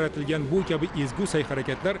yaxshilashga qaratilgan bu kabi ezgu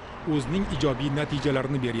sa'y-harakatlar o'zining ijobiy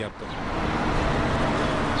natijalarini beryapti.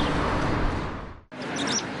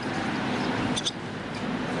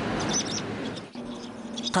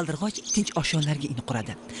 Qaldirg'och tinch oshyolarga in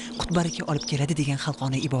quradi, qutbaraka olib keladi degan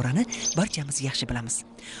xalqona iborani barchamiz yaxshi bilamiz.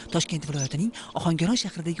 Toshkent viloyatining Ohangaron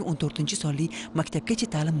shahridagi 14-sonli maktabgacha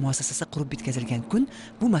ta'lim muassasasi qurib bitkazilgan kun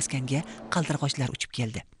bu maskanga qaldirg'ochlar uchib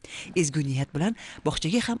keldi. Ezgu niyat bilan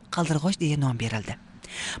bog'chaga ham qaldirg'och deya nom berildi.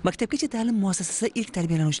 Maktabgacha ta'lim muassasasi ilk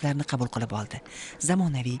tarbiyalanuvchilarni qabul qilib oldi.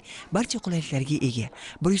 Zamonaviy, barcha qulayliklarga ega,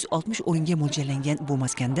 160 o'ringa mo'ljallangan bu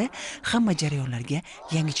maskanda hamma jarayonlarga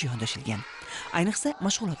yangicha yondashilgan. Ayniqsa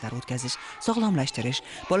mashg'ulotlar o'tkazish, sog'lomlashtirish,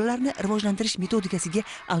 bolalarni rivojlantirish metodikasiga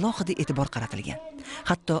alohida e'tibor qaratilgan.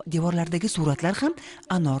 Hatto devorlardagi suratlar ham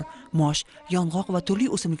anor, mosh, yong'oq va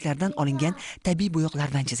turli o'simliklardan olingan tabiiy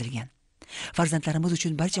bo'yoqlardan chizilgan. Farzandlarimiz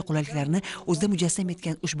uchun barcha qulayliklarni o'zida mujassam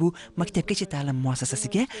etgan ushbu maktabgacha ta'lim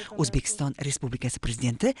muassasasiga O'zbekiston Respublikasi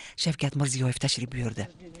Prezidenti Shavkat Mirziyoyev tashrif buyurdi.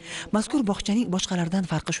 Mazkur bog'chaning boshqalardan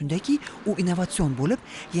farqi shundaki, u innovatsion bo'lib,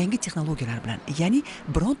 yangi texnologiyalar bilan, ya'ni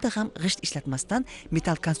bironta ham g'isht ishlatmasdan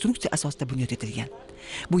metal konstruksiya asosida bunyod etilgan.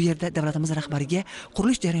 Bu yerda davlatimiz rahbariga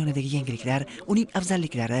qurilish jarayonidagi yangiliklar, uning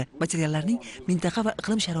afzalliklari, materiallarning mintaqa va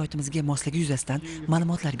iqlim sharoitimizga mosligi yuzasidan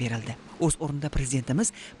ma'lumotlar berildi. O'z o'rnida prezidentimiz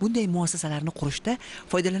bunday muassasalarni qurishda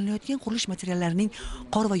foydalanilayotgan qurilish materiallarining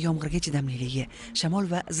qor va yomg'irga chidamliligi, shamol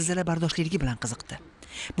va zilzila bardoshliligi bilan qiziqdi.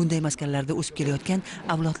 Bunday maskanlarda o'sib kelayotgan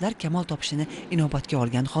avlodlar kamol topishini inobatga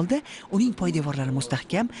olgan holda, uning poydevorlari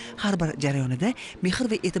mustahkam, har bir jarayonida mehr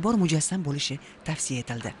va e'tibor mujassam bo'lishi tavsiya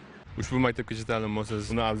etildi. Ushbu maktabgacha ta'lim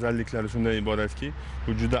muassasasining afzalliklari shundan iboratki,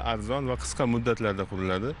 bu juda arzon va qisqa muddatlarda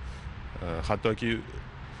quriladi. Hattoki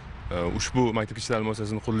ushbu maktabgacha ta'lim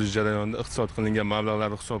muassasasining qurilish jarayonida iqtisod qilingan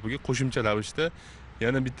mablag'lar hisobiga qo'shimcha ravishda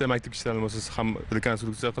yana bitta maktabgacha ta'lim muassasasi ham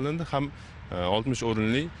rekonstruksiya qilindi, ham 60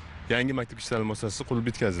 o'rinli yangi maktabgacha ta'lim muassasasi qurib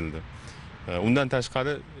bitkazildi. Undan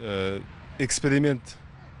tashqari eksperiment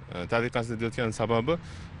tariqasida deyotgan sababi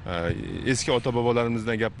eski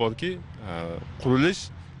ota-bobolarimizdan gap borki, qurilish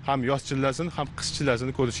ham yoz chillasini, ham qish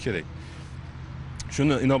chillasini ko'rish kerak.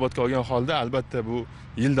 Shuni inobatga olgan holda albatta bu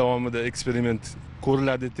yil davomida eksperiment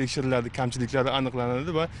ko'riladi, tekshiriladi, kamchiliklari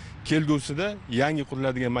aniqlanadi va kelgusida yangi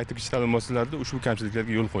quriladigan maktabgacha ta'lim muassasalarida ushbu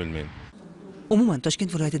kamchiliklarga yo'l qo'yilmaydi. Umuman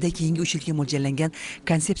Toshkent viloyatida keyingi 3 yilga mo'ljallangan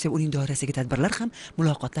konsepsiya va uning doirasidagi tadbirlar ham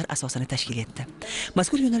muloqotlar asosini tashkil etdi.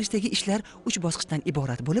 Mazkur yo'nalishdagi ishlar 3 bosqichdan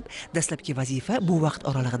iborat bo'lib, dastlabki vazifa bu vaqt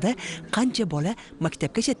oralig'ida qancha bola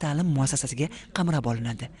maktabgacha ta'lim muassasasiga qamrab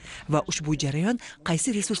olinadi va ushbu jarayon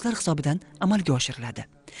qaysi resurslar hisobidan amalga oshiriladi.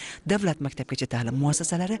 Davlat maktabgacha ta'lim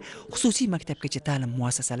muassasalari, xususiy maktabgacha ta'lim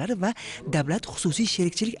muassasalari va davlat xususiy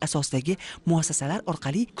sherikchilik asosidagi muassasalar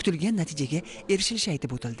orqali kutilgan natijaga erishilishi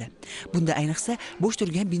aytib o'tildi. Bunda ayniqsa bo'sh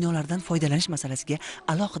turgan binolardan foydalanish masalasiga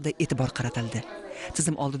alohida e'tibor qaratildi.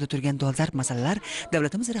 Tizim oldida turgan dolzarb masalalar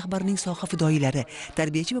davlatimiz rahbarining soha fidoyilari,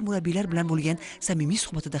 tarbiyachi va murabbiylar bilan bo'lgan samimiy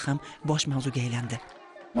suhbatida ham bosh mavzuga aylandi.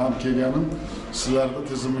 Men kelganim sizlarning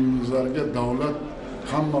tizimingizlarga davlat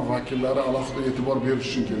hamma vakillari alohida e'tibor berish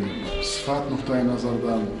uchun kerak. Sifat nuqtai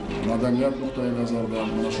nazaridan, madaniyat nuqtai nazaridan,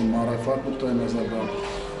 mana shu ma'rifat nuqtai nazaridan,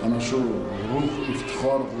 ana shu ruh,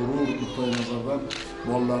 iftixor, g'urur nuqtai nazaridan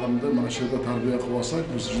bolalarimni mana shu yerda tarbiya qilib olsak,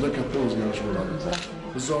 biz juda katta o'zgarish bo'ladi.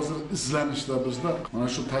 Biz hozir izlanishda bizda mana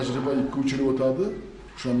shu tajriba 2-3 yil o'tadi.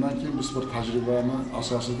 Shundan keyin biz bir tajribani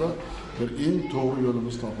asosida bir eng to'g'ri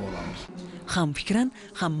yo'limizni topa olamiz. Ham fikran,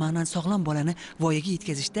 ham ma'nan sog'lom bolani voyaga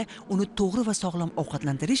yetkazishda uni to'g'ri va sog'lom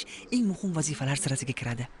ovqatlantirish eng muhim vazifalar sirasiga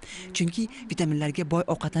kiradi. Chunki vitaminlarga boy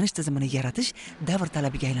ovqatlanish tizimini yaratish davr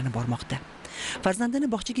talabiga aylanib bormoqda. Farzandini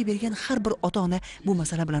bog'chaga bergan har bir ota-ona bu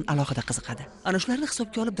masala bilan alohida qiziqadi. Ana shularni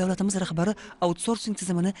hisobga olib davlatimiz rahbari outsourcing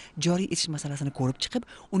tizimini joriy etish masalasini ko'rib chiqib,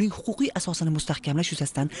 uning huquqiy asosini mustahkamlash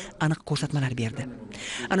yuzasidan aniq ko'rsatmalar berdi.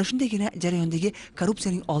 Ana shundagina jarayondagi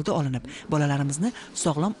korrupsiyaning oldi olinib, bolalarimizni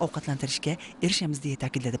sog'lom ovqatlantirishga erishamiz deya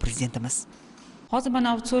ta'kidladi prezidentimiz. Hozir mana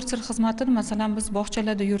outsourcer xizmatini masalan biz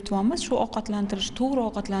bog'chalarda yurityapmiz. Shu ovqatlantirish, to'g'ri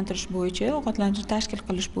ovqatlantirish bo'yicha, ovqatlantirish tashkil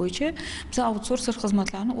qilish bo'yicha biz outsourcer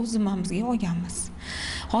xizmatlarini o'z zimmamizga olganmiz.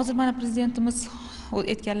 Hozir mana prezidentimiz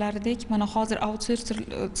aytganlaridek, mana hozir outsourcer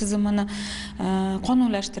tizimini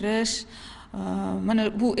qonunlashtirish, mana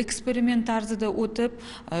bu eksperiment tarzida o'tib,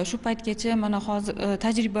 shu paytgacha mana hozir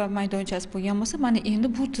tajriba maydonchasi bo'lgan bo'lsa, mana endi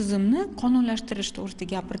bu tizimni qonunlashtirish to'g'risida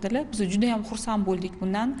gapirdilar. Biz juda ham xursand bo'ldik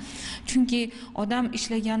bundan. Chunki odam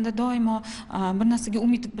ishlaganda doimo bir narsaga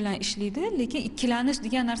umid bilan ishlaydi, lekin ikkilanish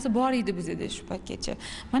degan narsa bor edi bizda shu paytgacha.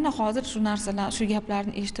 Mana hozir shu narsalar, shu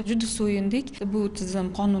gaplarni eshitib juda so'yindik. Bu tizim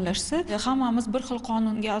qonunlashsa, hammamiz bir xil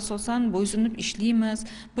qonunga asosan bo'ysunib ishlaymiz,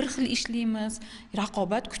 bir xil ishlaymiz,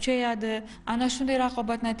 raqobat kuchayadi. Ana shunday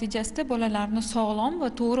raqobat natijasida bolalarni sog'lom va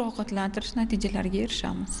to'g'ri ovqatlantirish natijalariga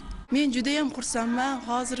erishamiz. Men juda ham xursandman.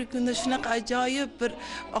 Hozirgi kunda shunaqa ajoyib bir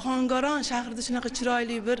Ohangaron shahrida shunaqa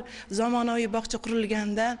chiroyli bir zamonaviy bog'cha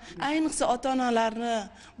qurilganda, ayniqsa ota-onalarni,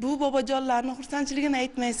 bu bobojonlarni xursandchiligini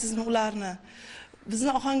aytmaysizmi ularni?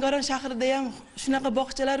 Bizni Ohangaron shahrida ham shunaqa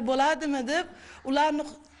bog'chalar bo'ladimi deb, ularni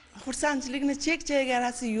xursandchiligini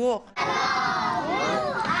chek-chegarasi yo'q.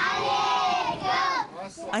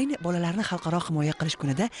 Ayni bolalarni xalqaro himoya qilish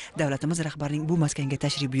kunida davlatimiz rahbarining bu maskanga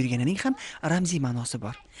tashrif buyurganining ham ramziy ma'nosi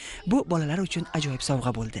bor. Bu bolalar uchun ajoyib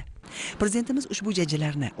sovg'a bo'ldi. Prezidentimiz ushbu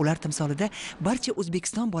jajjilarni, ular timsolida barcha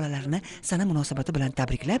O'zbekiston bolalarini sana munosabati bilan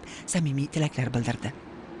tabriklab, samimiy tilaklar bildirdi.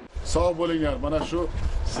 Sog' bo'linglar. Mana shu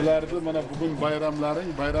sizlarni mana bugun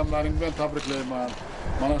bayramlaring bilan tabriklayman.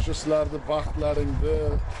 Mana shu sizlarni baxtlaringni,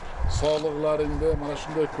 sog'liqlaringni mana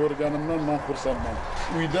shunday ko'rganimdan men xursandman.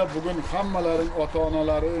 Uyda bugun hammalaring,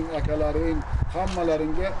 ota-onalaring, akalaring,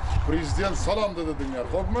 hammalaringga prezident salom dedi denglar.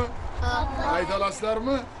 Xo'pmi? Ayta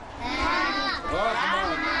olasizlarmi?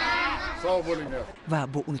 Rahmat. Sog' bo'linglar. Va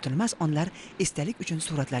bu unutilmas onlar esdalik uchun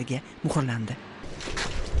suratlarga muhrlandi.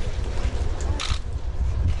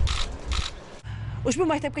 Ushbu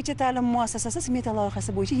maktabgacha ta'lim muassasasi smeta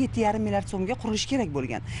loyihasi bo'yicha 7,5 milliard so'mga qurilishi kerak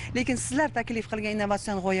bo'lgan. Lekin sizlar taklif qilgan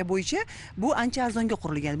innovatsion g'oya bo'yicha bu ancha arzonga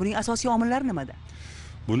qurilgan. Buning asosiy omillari nimada?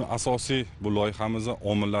 Buni asosiy bu loyihamizning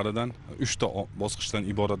omillaridan 3 ta bosqichdan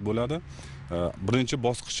iborat bo'ladi. Birinchi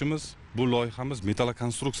bosqichimiz bu loyihamiz metall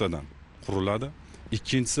konstruksiyadan quriladi.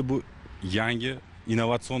 Ikkinchisi bu yangi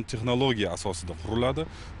innovatsion texnologiya asosida quriladi.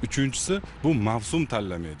 Uchinchisi bu mavsum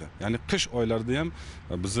tanlamaydi. Ya'ni qish oylarida ham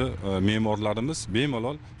bizni me'morlarimiz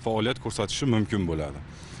bemalol faoliyat ko'rsatishi mumkin bo'ladi.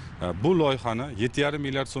 Bu loyihani 7,5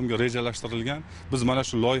 milliard so'mga rejalashtirilgan. Biz mana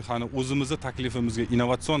shu loyihani o'zimizning taklifimizga,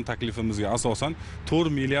 innovatsion taklifimizga asosan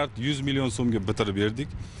 4 milliard 100 million so'mga bitirib berdik.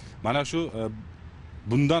 Mana shu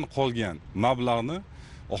bundan qolgan mablag'ni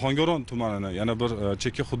Ohangaron tumanini yana bir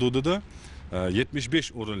chekka hududida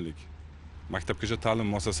 75 o'rinlik maktabgacha ta'lim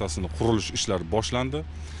muassasasini qurilish ishlari boshlandi.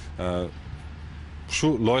 Shu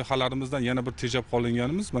loyihalarimizdan yana bir tejab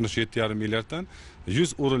qolinganimiz mana shu 7,5 milliarddan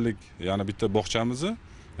 100 o'rinlik yana bitta bog'chamizni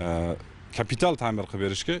kapital ta'mir qilib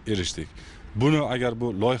berishga erishdik. Buni agar bu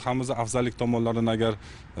loyihamizning afzallik tomonlarini agar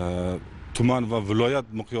tuman va viloyat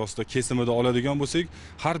miqyosida kesimida oladigan bo'lsak,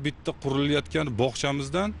 har bitta qurilayotgan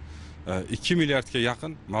bog'chamizdan 2 milliardga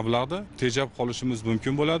yaqin mablag'da tejab qolishimiz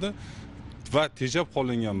mumkin bo'ladi. Va tejab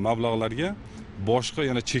qolingan mablag'larga boshqa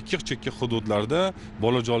yana chekka hududlarda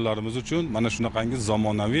bolajonlarimiz uchun mana shunaqangi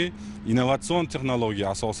zamonaviy innovatsion texnologiya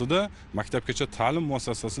asosida maktabgacha ta'lim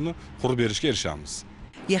muassasasini qurib berishga erishamiz.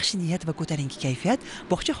 Yaxshi niyat va ko'tarinki kayfiyat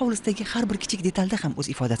bog'cha hovlisidagi har bir kichik detalda ham o'z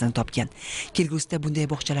ifodasini topgan. Kelgusida bunday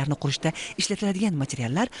bog'chalarni qurishda ishlatiladigan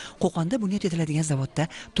materiallar Qo'qonda bunyod etiladigan zavodda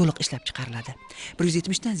to'liq ishlab chiqariladi.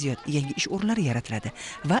 170 dan ziyod yangi ish o'rinlari yaratiladi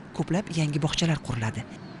va ko'plab yangi bog'chalar quriladi.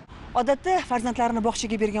 Odatda farzandlarini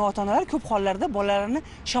bog'chaga bergan ota-onalar ko'p hollarda bolalarini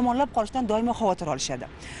shamollab qolishdan doimo xavotir olishadi.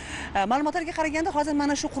 Ma'lumotlarga qaraganda hozir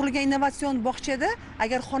mana shu qurilgan innovatsion bog'chada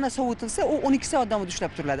agar xona sovutilsa, u 12 soat davomida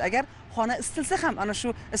ushlab turiladi. Agar xona isitilsa ham ana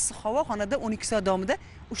shu issiq havo xonada 12 soat davomida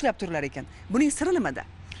ushlab turilar ekan. Buning siri nimada?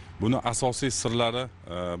 Buni asosiy sirlari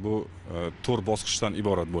bu 4 bosqichdan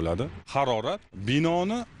iborat bo'ladi. Harorat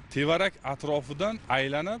binoni tevarak atrofidan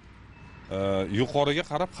aylanib yuqoriga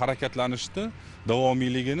qarab harakatlanishni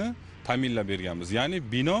davomiyligini ta'minlab berganmiz. Ya'ni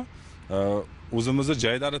bino o'zimizni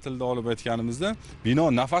jaydari tilda olib aytganimizda bino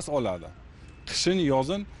nafas oladi. Qishin,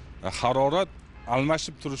 yozin harorat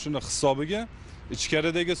almashib turishini hisobiga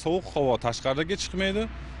ichkaridagi sovuq havo tashqariga chiqmaydi.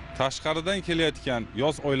 Tashqaridan kelayotgan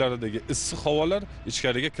yoz oylaridagi issiq havolar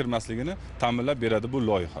ichkariga kirmasligini ta'minlab beradi bu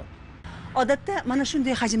loyiha. Odatda mana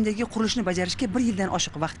shunday hajmdagi qurilishni bajarishga 1 yildan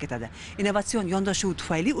oshiq vaqt ketadi. Innovatsion yondashuv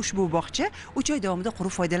tufayli ushbu bog'cha 3 oy davomida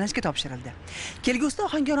qurib foydalanishga topshirildi. Kelgusida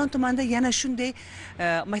Ohangaron tumanida yana shunday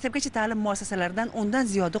maktabgacha ta'lim muassasalaridan 10 dan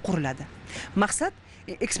ziyodi quriladi. Maqsad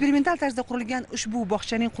eksperimental tarzda qurilgan ushbu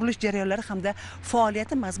bog'chaning qurilish jarayonlari hamda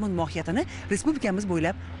faoliyati mazmun mohiyatini respublikamiz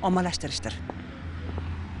bo'ylab ommalashtirishdir.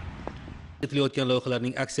 etilayotgan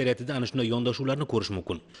loyihalarning aksariyatida ana shunday yondashuvlarni ko'rish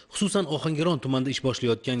mumkin. Xususan Ohangaron tumanida ish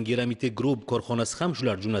boshlayotgan Geramite Group korxonasi ham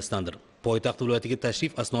shular jumlasidandir. Poytaxt viloyatiga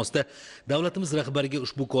tashrif asnosida davlatimiz rahbariga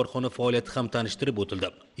ushbu korxona faoliyati ham tanishtirib o'tildi.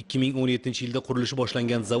 2017-yilda qurilishi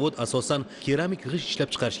boshlangan zavod asosan keramik g'isht ishlab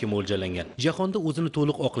chiqarishga mo'ljallangan. Jahonda o'zini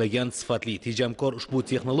to'liq oqlagan, sifatli, tejamkor ushbu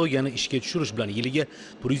texnologiyani ishga tushirish bilan yiliga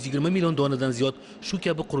 120 million donadan ziyod shu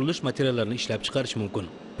kabi qurilish materiallarini ishlab chiqarish mumkin.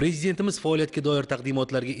 Prezidentimiz faoliyatga doir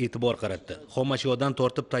taqdimotlarga e'tibor qaratdi. Xom ashyodan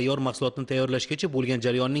tortib tayyor mahsulotni tayyorlashgacha bo'lgan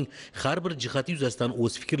jarayonning har bir jihati yuzasidan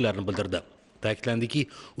o'z fikrlarini bildirdi. Ta'kidlandiki,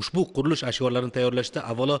 ushbu qurilish ashyolarini tayyorlashda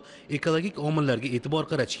avvalo ekologik omillarga e'tibor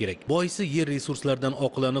qaratish kerak. Boisi yer resurslaridan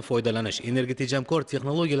oqilona foydalanish, energotejamkor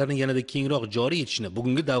texnologiyalarni yanada kengroq joriy etishni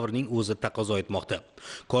bugungi davrning o'zi taqozo etmoqda.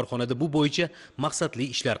 Korxonada bu bo'yicha maqsadli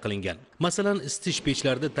ishlar qilingan. Masalan, isitish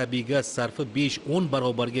pechlarida tabiiy gaz sarfi 5-10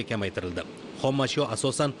 barobarga kamaytirildi. Xom ashyo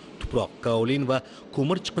asosan tuproq, kaolin va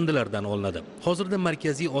ko'mir chiqindilaridan olinadi. Hozirda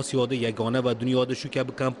Markaziy Osiyoda yagona va dunyoda shu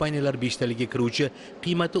kabi kompaniyalar 5 taliga kiruvchi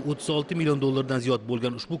qiymati 36 million dollardan ziyod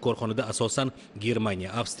bo'lgan ushbu korxonada asosan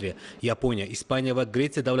Germaniya, Avstriya, Yaponiya, Ispaniya va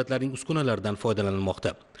Gretsiya davlatlarining uskunalaridan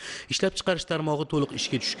foydalanilmoqda. Ishlab chiqarish tarmog'i to'liq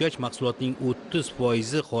ishga tushgach, mahsulotning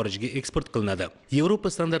 30% xorijga eksport qilinadi. Yevropa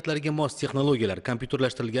standartlariga mos texnologiyalar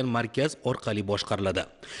kompyuterlashtirilgan markaz orqali boshqariladi.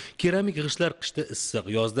 Keramik g'ishtlar qishda issiq,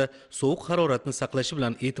 yozda sovuq haroratni saqlashi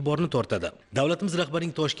bilan e'tiborni tortadi. Davlatimiz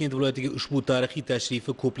rahbarining Toshkent viloyatiga ushbu tarixiy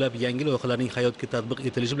tashrifi ko'plab yangi loyihalarning hayotga tatbiq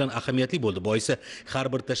etilishi bilan ahamiyatli bo'ldi. Boisi har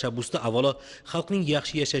bir tashabbusda avvalo xalqning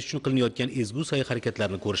yaxshi yashash uchun qilinayotgan ezgu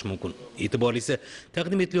sa'y-harakatlarni ko'rish mumkin. E'tiborlisi,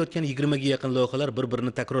 taqdim etilayotgan 20 ga yaqin loyihalar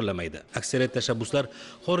bir-birini takrorlamaydi. Aksariyat tashabbuslar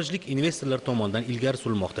xorijlik investorlar tomonidan ilgari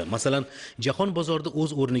surilmoqda. Masalan, jahon bozorida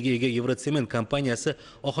o'z o'rniga ega Yevrotsement kompaniyasi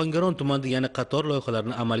Ohangaron tumanida yana qator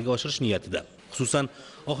loyihalarni amalga oshirish niyatida. Xususan,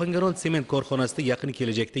 Ohangaron sement korxonasida yaqin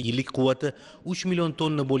kelajakda yillik quvvati 3 million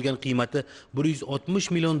tonna bo'lgan qiymati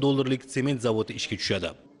 160 million dollarlik sement zavodi ishga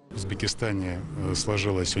tushadi.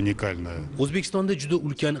 O'zbekistonda juda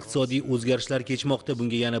ulkan iqtisodiy o'zgarishlar kechmoqda.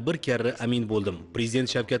 Bunga yana bir karra amin bo'ldim. Prezident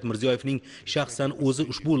Shavkat Mirziyoyevning shaxsan o'zi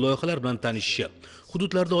ushbu loyihalar bilan tanishishi,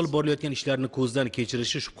 hududlarda olib borilayotgan ishlarni ko'zdan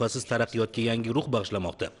kechirishi shubhasiz taraqqiyotga yangi ruh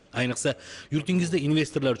bag'ishlamoqda. Ayniqsa, yurtingizda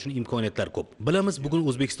investorlar uchun imkoniyatlar ko'p. Bilamiz, bugun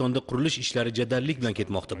O'zbekistonda qurilish ishlari jadallik bilan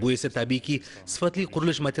ketmoqda. Bu esa tabiiyki sifatli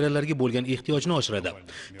qurilish materiallariga bo'lgan ehtiyojni oshiradi.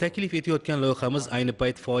 Taklif etayotgan loyihamiz ayni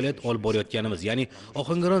payt faoliyat olib borayotganimiz, ya'ni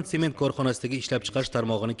Ohangaron sement korxonasidagi ishlab chiqarish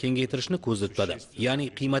tarmog'ini kengaytirishni ko'zda tutadi. Ya'ni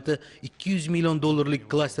qiymati 200 million dollarlik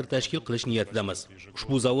klaster tashkil qilish niyatidamiz.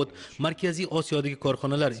 Ushbu zavod Markaziy Osiyodagi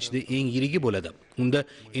korxonalar ichida eng yirigi bo'ladi. Unda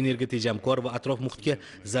energotejamkor va atrof muhitga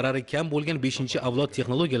zarari kam bo'lgan 5-avlod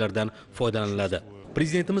texnologiyalardan foydalaniladi.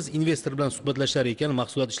 Prezidentimiz investor bilan suhbatlashar ekan,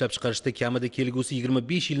 mahsulot ishlab chiqarishda kamida kelgusi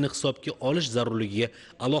 25 yilni hisobga olish zarurligiga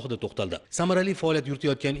alohida to'xtaldi. Samarali faoliyat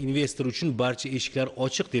yuritayotgan investor uchun barcha eshiklar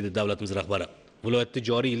ochiq, dedi davlatimiz rahbari. Viloyatda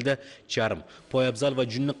joriy yilda charm, poyabzal va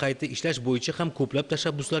junni qayta ishlash bo'yicha ham ko'plab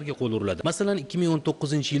tashabbuslarga qo'l uriladi. Masalan,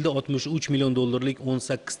 2019-yilda 63 million dollarlik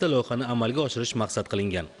 18 ta loyihani amalga oshirish maqsad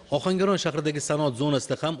qilingan. Ohangaron shahridagi sanoat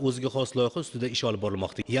zonasida ham o'ziga xos loyiha ustida ish olib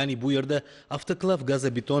borilmoqda. Ya'ni bu yerda avtoklav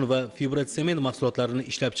gazobeton va fibrat sement mahsulotlarini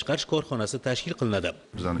ishlab chiqarish korxonasi tashkil qilinadi.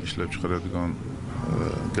 Bizning ishlab chiqaradigan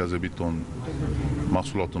gazobeton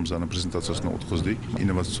mahsulotimizni prezentatsiyasini o'tkazdik.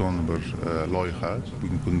 Innovatsion bir loyiha.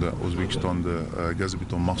 Bugungi kunda O'zbekistonda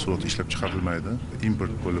gazobeton mahsuloti ishlab chiqarilmaydi,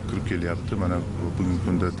 import bo'lib kirib kelyapti. Mana bugungi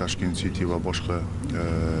kunda Tashkent City va boshqa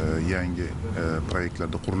yangi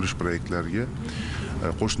proyektlarda, qurilish proyektlariga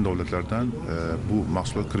qo'shni davlatlardan bu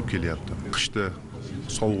mahsulot kirib kelyapti. Qishda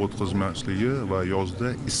sovuq o'tkazmasligi va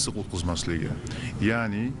yozda issiq o'tkazmasligi.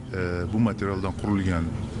 Ya'ni bu materialdan qurilgan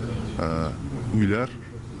uylar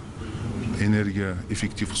energiya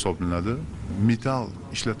effektiv hisoblanadi. Metal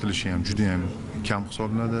ishlatilishi ham juda ham kam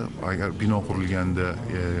hisoblanadi. Agar bino qurilganda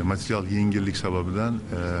material yengillik sababidan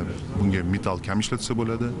bunga metal kam ishlatsa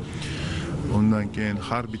bo'ladi. Ondan keyin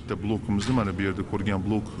har bitta blokimizda mana bu yerda ko'rgan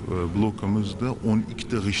blokimizda 12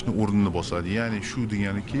 ta g'ishtni o'rnini bosadi. Ya'ni shu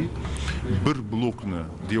deganiki, bir blokni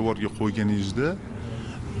devorga qo'yganingizda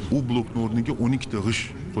u blokning o'rniga 12 ta g'isht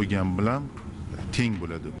qo'ygan bilan teng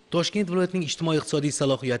bo'ladi. Toshkent viloyatining ijtimoiy-iqtisodiy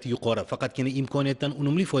salohiyati yuqori, faqatgina imkoniyatdan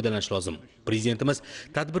unumli foydalanish lozim. Prezidentimiz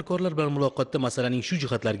tadbirkorlar bilan muloqotda masalaning shu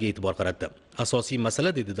jihatlariga e'tibor qaratdi. Asosiy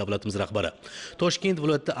masala, dedi davlatimiz rahbari, Toshkent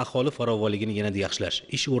viloyatida aholi farovonligini yanada yaxshilash,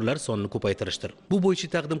 ish o'rinlari sonini ko'paytirishdir. Bu bo'yicha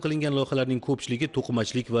taqdim qilingan loyihalarning ko'pchiligi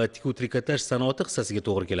to'qimachilik va tikuv-trikotaj sanoati hissasiga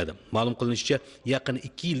to'g'ri keladi. Ma'lum qilinishicha, yaqin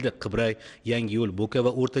 2 yilda Qibray, Yangiyo'l, Bo'ka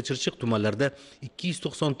va O'rta Chirchiq tumanlarida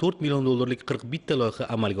 294 million dollarlik 41 ta loyiha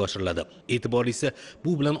amalga oshiriladi. E'tiborlisi,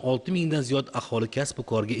 bu bilan 6 mingdan ziyod aholi kasb-u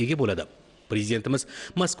korga ega bo'ladi. Prezidentimiz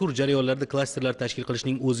mazkur jarayonlarda klasterlar tashkil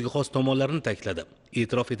qilishning o'ziga xos tomonlarini ta'kidladi.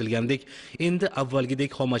 E'tirof etilgandek, endi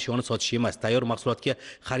avvalgidek xom ashyoni sotish emas, tayyor mahsulotga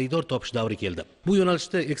xaridor topish davri keldi. Bu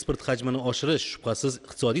yo'nalishda eksport hajmini oshirish shubhasiz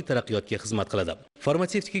iqtisodiy taraqqiyotga xizmat qiladi.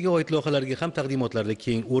 Farmatsevtikaga oid loyihalarga ham taqdimotlarda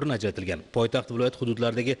keng o'rin ajratilgan. Poytaxt viloyat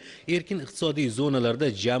hududlaridagi erkin iqtisodiy zonalarda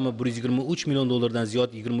jami 123 million dollardan ziyod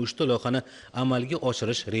 23 ta loyihani amalga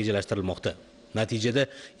oshirish rejalashtirilmoqda. Natijada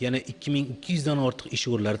yana 2200 dan ortiq ish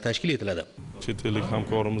o'rinlari tashkil etiladi. Chet ellik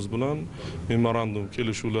hamkorimiz bilan memorandum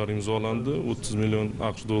kelishuvlar imzolandi. 30 million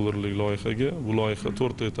AQSh dollarlik loyihaga. Bu loyiha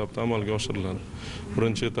 4 etapda amalga oshiriladi.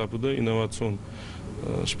 Birinchi etapida innovatsion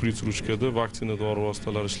shprits ruchkada vaksina dori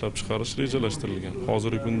vositalari ishlab chiqarish rejalashtirilgan.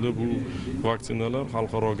 Hozirgi kunda bu vaksinalar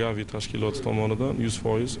xalqaro Gavi tashkiloti tomonidan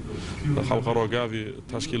 100% xalqaro Gavi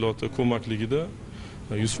tashkiloti ko'makligida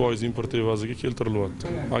 100% import evaziga keltirilyapti.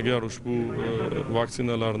 Agar ushbu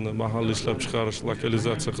vaksinalarni mahalliy ishlab chiqarish,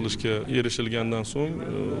 lokalizatsiya qilishga erishilgandan so'ng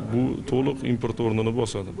bu to'liq import o'rnini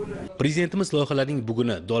bosadi. Prezidentimiz loyihalarning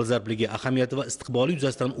buguni, dolzarbligi, ahamiyati va istiqboli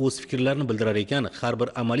yuzasidan o'z fikrlarini bildirar ekan, har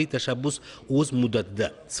bir amaliy tashabbus o'z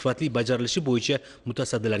muddatida, sifatli bajarilishi bo'yicha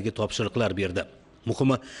mutasaddilarga topshiriqlar berdi.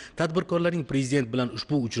 Muhimi, tadbirkorlarning prezident bilan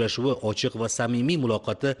ushbu uchrashuvi ochiq va samimiy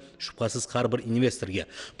muloqoti shubhasiz har bir investorga,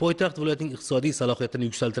 poytaxt viloyatining iqtisodiy salohiyatini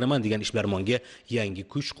yuksaltiraman degan ishbilarmonga yangi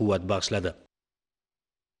kuch-quvvat bag'ishladi.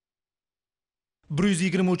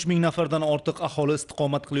 123 ming nafardan ortiq aholi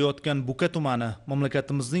istiqomat qilayotgan Bo'ka tumani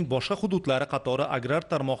mamlakatimizning boshqa hududlari qatori agrar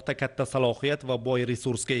tarmoqda katta salohiyat va boy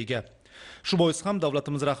resursga ega. Shu bois ham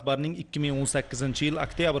davlatimiz rahbarining 2018-yil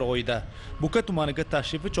oktyabr oyida Bo'ka tumaniga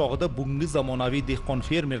tashrifi chog'ida bugungi zamonaviy dehqon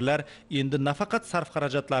fermerlar endi nafaqat sarf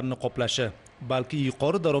xarajatlarini qoplashi, balki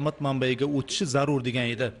yuqori daromad manbaiga o'tishi zarur degan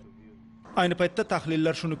edi. Ayni paytda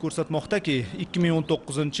tahlillar shuni ko'rsatmoqdaki,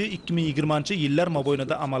 2019-2020 yillar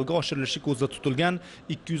mobaynida amalga oshirilishi ko'zda tutilgan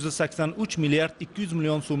 283 milliard 200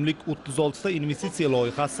 million so'mlik 36 ta investitsiya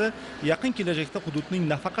loyihasi yaqin kelajakda hududning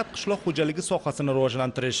nafaqat qishloq xo'jaligi sohasini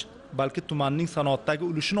rivojlantirish, balki tumanning sanoatdagi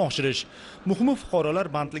ulushini oshirish, muhimi fuqarolar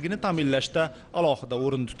bandligini ta'minlashda alohida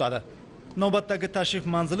o'rin tutadi. Navbatdagi tashrif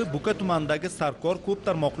manzili Bo'ka tumanidagi Sarkor ko'p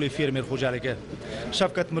tarmoqli fermer xo'jaligi.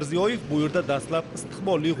 Shavkat Mирзиёев bu yerda dastlab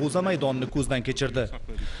istiqbolli g'o'za maydonini ko'zdan kechirdi.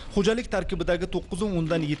 Xo'jalik tarkibidagi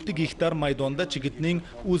 9.7 gektar maydonda chigitning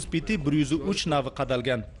UZBEK 103 navi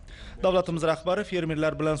qadalgan. Davlatimiz rahbari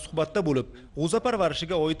fermerlar bilan suhbatda bo'lib, g'o'za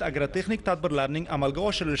parvarishiga oid agrotexnik tadbirlarning amalga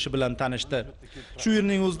oshirilishi bilan tanishdi. Shu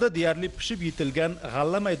yerning o'zida deyarli pishib yetilgan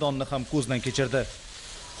g'alla maydonini ham ko'zdan kechirdi.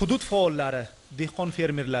 Hudud faollari, dehqon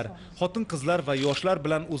fermerlar, xotin-qizlar va yoshlar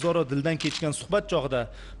bilan o'zaro dildan kechgan suhbat chog'ida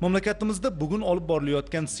mamlakatimizda bugun olib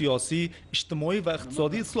borilayotgan siyosiy, ijtimoiy va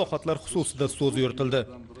iqtisodiy islohotlar xususida so'z yuritildi.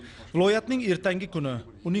 Viloyatning ertangi kuni,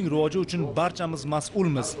 uning rivoji uchun barchamiz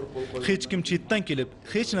mas'ulmiz. Hech kim chetdan kelib,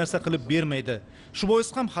 hech narsa qilib bermaydi. Shu bois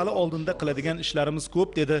ham hali oldinda qiladigan ishlarimiz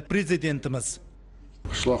ko'p, dedi prezidentimiz.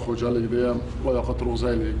 Qishloq xo'jaligida ham loyiha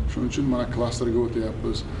turg'izaylik. Shuning uchun mana klasterga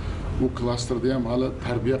o'tyapmiz. Bu klasterda ham hali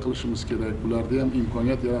tarbiya qilishimiz kerak, bularda ham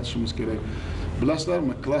imkoniyat yaratishimiz kerak.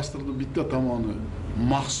 Bilasizlarmi, klasterning bitta tomoni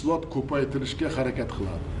mahsulot ko'paytirishga harakat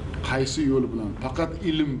qiladi. Qaysi yo'l bilan? Faqat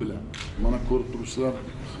ilm bilan. Mana ko'rib turibsizlar,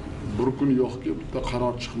 bir kun yo'qki, bitta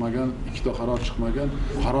qaror chiqmagan, ikkita qaror chiqmagan.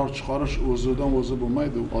 Qaror chiqarish o'zidan o'zi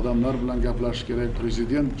bo'lmaydi. Odamlar bilan gaplashish kerak,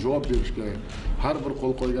 prezident javob berish kerak. Har bir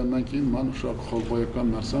qo'l qo'ygandan keyin men o'sha qo'l qo'yayotgan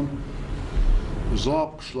narsam uzoq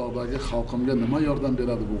qishloqdagi xalqimga nima yordam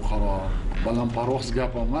beradi bu qaror? Balandparvoz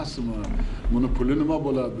gap emasmi? Buni puli nima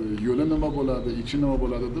bo'ladi, yo'li nima bo'ladi, ichi nima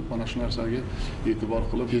bo'ladi deb mana shu narsaga e'tibor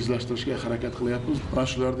qilib tezlashtirishga harakat qilyapmiz. Mana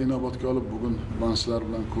shularni inobatga olib bugun men sizlar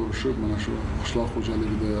bilan ko'rishib, mana shu qishloq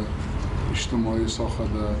xo'jaligida, ijtimoiy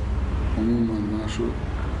sohada, umuman mana shu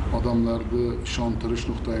odamlarni ishontirish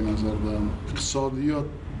nuqtai nazaridan iqtisodiyot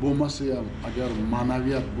bo'lmasa ham, agar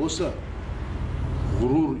ma'naviyat bo'lsa,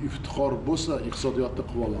 g'urur, iftixor bo'lsa, iqtisodiyotda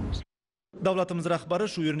qilib olamiz. Davlatimiz rahbari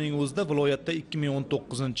shu yerning o'zida viloyatda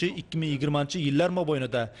 2019-2020 yillar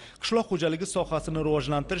mobaynida qishloq xo'jaligi sohasini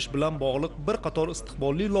rivojlantirish bilan bog'liq bir qator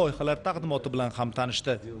istiqbolli loyihalar taqdimoti bilan ham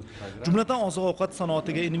tanishdi. Jumladan oziq-ovqat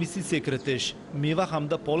sanoatiga investitsiya kiritish, meva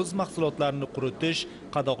hamda poliz mahsulotlarini quritish,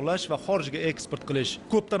 qadoqlash va xorijga eksport qilish,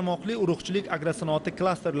 ko'p tarmoqli urug'chilik agrosanoati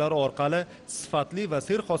klasterlari orqali sifatli va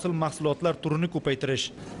serhosil mahsulotlar turini ko'paytirish,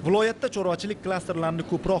 viloyatda chorvachilik klasterlarini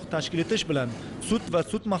ko'proq tashkil etish bilan sut va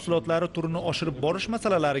sut mahsulotlari turini oshirib borish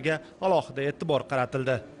masalalariga alohida e'tibor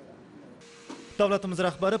qaratildi. Davlatimiz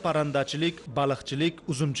rahbari parrandachilik, baliqchilik,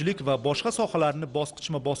 uzumchilik va boshqa sohalarni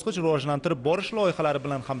bosqichma-bosqich rivojlantirib borish loyihalari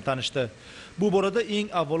bilan ham tanishdi. Bu borada eng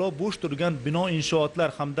avvalo bo'sh turgan bino inshootlar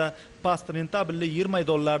hamda past rentabilli yer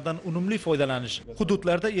maydonlaridan unumli foydalanish,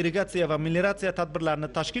 hududlarda irrigatsiya va melioratsiya tadbirlarini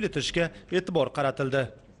tashkil etishga e'tibor qaratildi.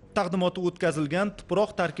 Taqdimoti o'tkazilgan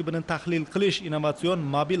tuproq tarkibini tahlil qilish innovatsion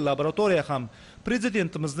mobil laboratoriya ham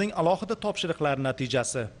prezidentimizning alohida topshiriqlari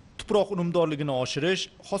natijasi. Tuproq unumdorligini oshirish,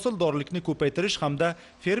 hosildorlikni ko'paytirish hamda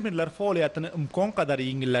fermerlar faoliyatini imkon qadar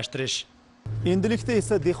yengillashtirish. Endilikda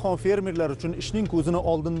esa dehqon fermerlar uchun ishning ko'zini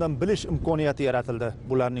oldindan bilish imkoniyati yaratildi.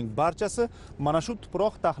 Bularning barchasi mana shu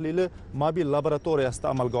tuproq tahlili mobil laboratoriyasida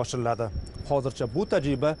amalga oshiriladi. Hozircha bu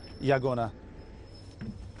tajriba yagona.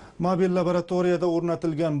 Mobil laboratoriyada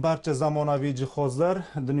o'rnatilgan barcha zamonaviy jihozlar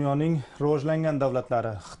dunyoning rivojlangan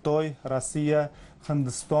davlatlari Xitoy, Rossiya,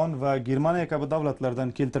 Hindiston va Germaniya kabi davlatlardan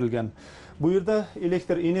keltirilgan. Bu yerda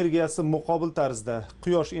elektr energiyasi muqobil tarzda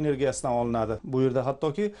quyosh energiyasidan olinadi. Bu yerda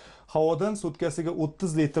hattoki havodan sutkasiga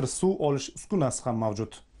 30 litr suv olish uskunasi ham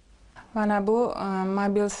mavjud. Mana bu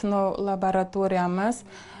mobil sinov laboratoriyamiz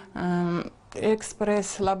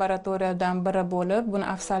ekspress laboratoriyadan biri bo'lib, buni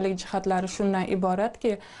afzallik jihatlari shundan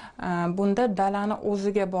iboratki, bunda dalani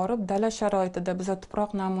o'ziga borib, dala sharoitida biz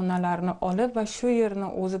tuproq namunalarini olib va shu yerni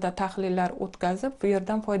o'zida tahlillar o'tkazib, bu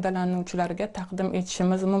yerdan foydalanuvchilarga taqdim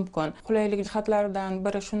etishimiz mumkin. Qulaylik jihatlaridan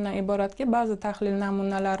biri shundan iboratki, ba'zi tahlil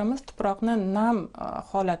namunalarimiz tuproqni nam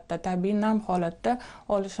holatda, tabiiy nam holatda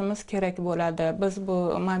olishimiz kerak bo'ladi. Biz bu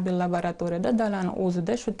mobil laboratoriyada dalani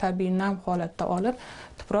o'zida shu tabiiy nam holatda olib,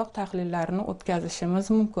 tuproq tahlillarini o'tkazishimiz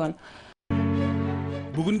mumkin.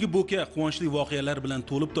 Bugungi bo'ka quvonchli voqealar bilan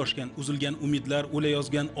to'lib toshgan, uzilgan umidlar,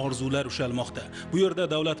 o'layozgan orzular ushalmoqda. Bu yerda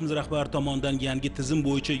davlatimiz rahbari tomonidan yangi tizim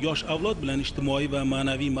bo'yicha yosh avlod bilan ijtimoiy va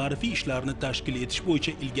ma'naviy ma'rifiy ishlarni tashkil etish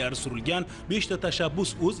bo'yicha ilgari surilgan 5 ta tashabbus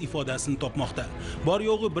o'z ifodasini topmoqda. Bor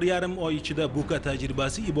yo'g'i 1,5 oy ichida bo'ka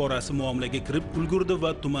tajribasi iborasi muomalaga kirib ulgurdi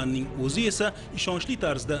va tumanning o'zi esa ishonchli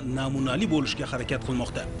tarzda namunali bo'lishga harakat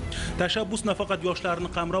qilmoqda. Tashabbus nafaqat yoshlarni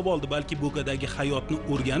qamrab oldi, balki bo'kadagi hayotni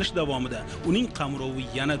o'rganish davomida uning qamrovi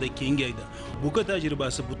yanada kengaydi. Bo'ka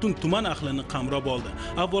tajribasi butun tuman ahlini qamrab oldi.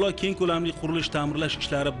 Avvalo keng ko'lamli qurilish ta'mirlash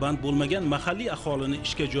ishlari band bo'lmagan mahalliy aholini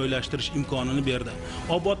ishga joylashtirish imkonini berdi.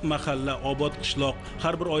 Obod mahalla, obod qishloq,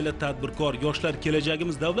 har bir oila tadbirkor, yoshlar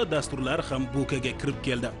kelajagimiz davlat dasturlari ham bo'kaga kirib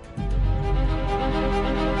keldi.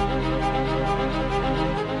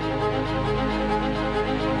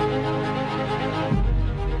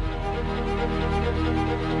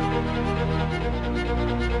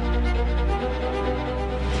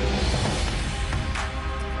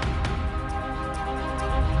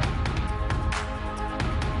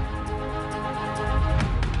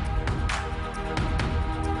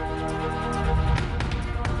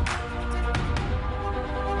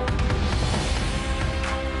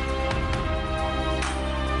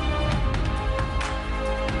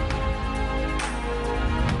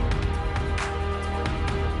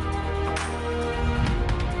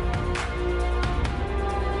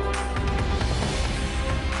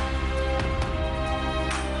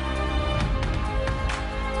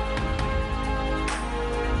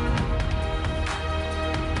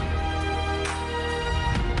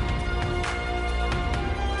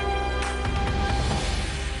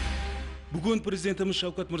 Bugun prezidentimiz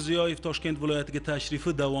Şavkat Mирзиёев Тошкент viloyatiga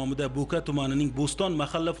tashrifi davomida Bo'ka tumanining Bo'ston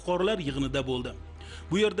mahalla fuqarolar yig'inida bo'ldi.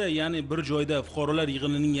 Bu yerda, ya'ni bir joyda fuqarolar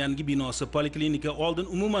yig'inining yangi binosi, poliklinika, oldin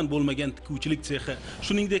umuman bo'lmagan tikuvchilik sexi,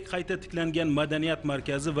 shuningdek qayta tiklangan madaniyat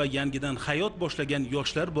markazi va yangidan hayot boshlagan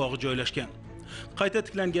yoshlar bog'i joylashgan. Qayta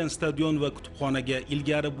tiklangan stadion va kutubxonaga,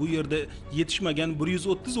 ilgari bu yerda yetishmagan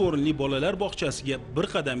 130 o'rinli bolalar bog'chasiga bir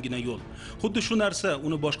qadamgina yo'l. Xuddi shu narsa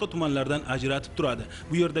uni boshqa tumanlardan ajratib turadi.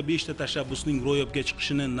 Bu yerda 5 ta tashabbusning ro'yobga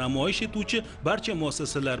chiqishini namoyish etuvchi barcha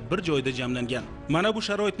muassasalar bir joyda jamlangan. Mana bu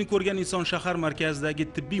sharoitni ko'rgan inson shahar markazidagi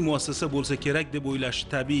tibbiy muassasa bo'lsa kerak deb o'ylash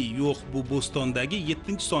tabiiy. Yo'q, bu Bo'stondagi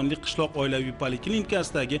 7-sonli qishloq oilaviy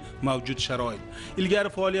poliklinikasidagi mavjud sharoit. Ilgari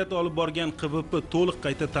faoliyat olib borgan QVP to'liq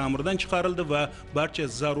qayta ta'mirdan chiqarildi va va barcha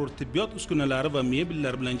zarur tibbiyot uskunalari va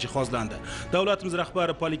mebellar bilan jihozlandi. Davlatimiz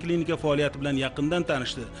rahbari poliklinika faoliyati bilan yaqindan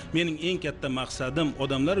tanishdi. Mening eng katta maqsadim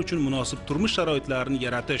odamlar uchun munosib turmush sharoitlarini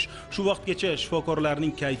yaratish. Shu vaqtgacha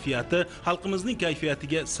shifokorlarning kayfiyati xalqimizning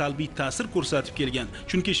kayfiyatiga salbiy ta'sir ko'rsatib kelgan.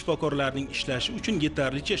 Chunki shifokorlarning ishlashi uchun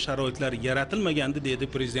yetarlicha sharoitlar yaratilmagandi, dedi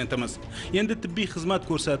prezidentimiz. Endi tibbiy xizmat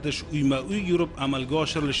ko'rsatish uyma-uy yurib amalga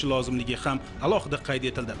oshirilishi lozimligi ham alohida qayd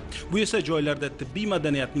etildi. Bu esa joylarda tibbiy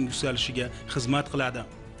madaniyatning yuksalishiga xizmat qiladi.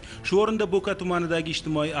 Shu o'rinda Bo'ka tumanidagi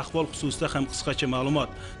ijtimoiy ahvol xususida ham qisqacha ma'lumot.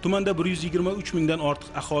 Tumanda 123 mingdan ortiq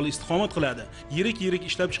aholi istiqomat qiladi. Yirik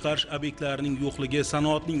ishlab chiqarish obyektlarining yo'qligi,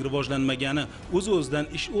 sanoatning rivojlanmagani o'z-o'zidan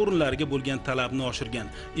ish o'rinlariga bo'lgan talabni oshirgan.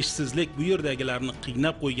 Ishsizlik bu yerdagilarni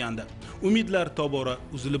qiynab qo'ygandi. Umidlar tobora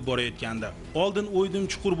uzilib borayotgandi. Oldin o'ydim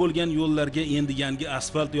chuqur bo'lgan yo'llarga endi yangi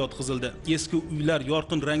asfalt yotqizildi. Eski uylar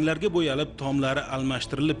yorqin ranglarga bo'yalib, tomlari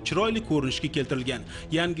almashtirilib, chiroyli ko'rinishga keltirilgan.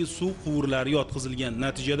 Yangi suv quvurlari yotqizilgan.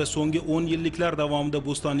 Natijada so'nggi 10 yilliklar davomida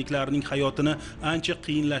bo'stonliklarning hayotini ancha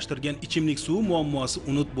qiyinlashtirgan ichimlik suvi muammosi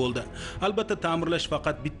unut bo'ldi. Albatta, ta'mirlash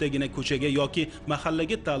faqat bittagina ko'chaga yoki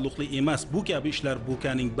mahallaga taalluqli emas. Bu kabi ishlar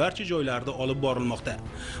Bo'kaning barcha joylarida olib borilmoqda.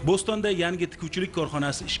 Bo'stonda yangi tikuvchilik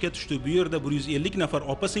korxonasi ishga tushdi. Bu yerda 150 nafar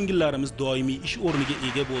opa-singillarimiz doimiy ish o'rniga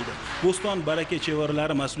ega bo'ldi. Bo'ston baraka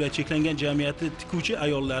chevaralari mas'uliyat cheklangan jamiyati tikuvchi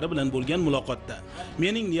ayollari bilan bo'lgan muloqotda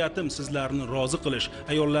mening niyatim sizlarni rozi qilish,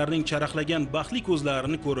 ayollarning charaqlagan baxtli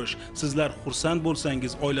ko'zlarini ko'rish. Sizlar xursand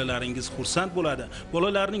bo'lsangiz, oilalaringiz xursand bo'ladi.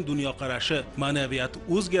 Bolalarning dunyoqarashi, ma'naviyati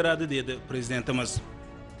o'zgaradi, dedi prezidentimiz.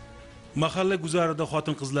 Mahalla guzarida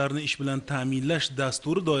xotin-qizlarni ish bilan ta'minlash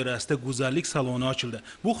dasturi doirasida go'zallik saloni ochildi.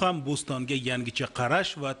 Bu ham Bo'stonga yangicha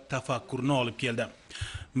qarash va tafakkurni olib keldi.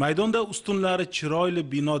 Maydonda ustunlari chiroyli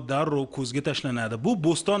bino darrov ko'zga tashlanadi. Bu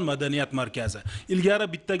Bo'ston madaniyat markazi. Ilgari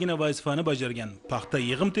bittagina vazifani bajargan. Paxta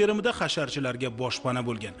yig'im terimida hasharchilarga boshpana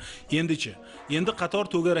bo'lgan. Endi qator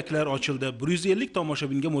to'garaklar ochildi. 150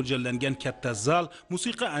 tomoshabinga mo'ljallangan katta zal,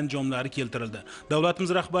 musiqa anjomlari keltirildi.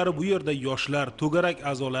 Davlatimiz rahbari bu yerda yoshlar, to'garak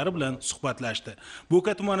a'zolari bilan suhbatlashdi.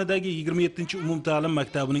 Bo'ka tumanidagi 27-umumta'lim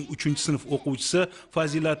maktabining 3-sinf o'quvchisi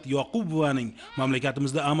Fazilat Yoqubovaning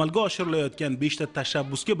mamlakatimizda amalga oshirilayotgan 5 ta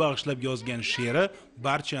tashabbusga bag'ishlab yozgan she'ri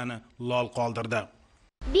barchani lol qoldirdi.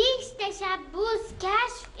 5 tashabbus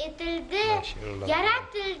kashf etildi,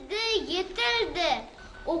 yaratildi, yetildi.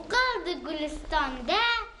 O'qildi Gulistonda,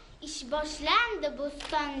 ish boshlandi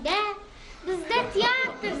Bo'stonda. Bizda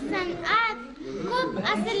teatr, san'at, ko'p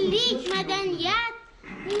asrlik madaniyat,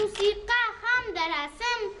 musiqa hamda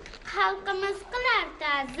rasm, xalqimiz qilar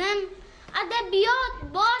ta'zim. Adabiyot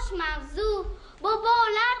bosh mavzu,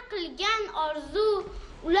 bobolar qilgan orzu,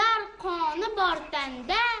 ular qoni bor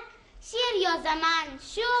tanda, she'r yozaman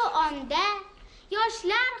shu onda.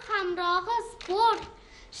 Yoshlar hamrohi sport,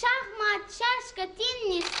 shaxmat, shashka,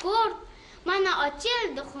 tennis kort, mana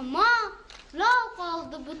ochildi humo, lol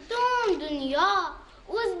qoldi butun dunyo.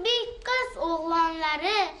 O'zbek qiz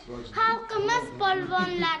o'g'lonlari, xalqimiz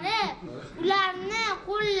polvonlari, ularni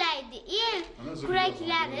qo'llaydi el,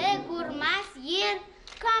 kuraklari ko'rmas yer.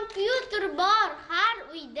 Kompyuter bor har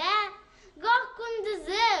uyda, goh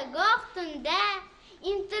kunduzi, goh tunda.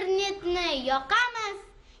 Internetni yoqamiz,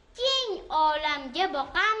 keng olamga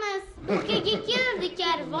boqamiz. Bo'kaga keldi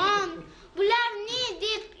karvon, bular ne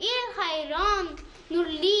deb el hayron.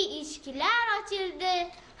 Nurli eshiklar ochildi,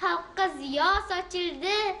 xalqqa ziyo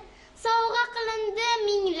sochildi. Sovg'a qilindi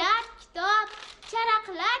minglab kitob,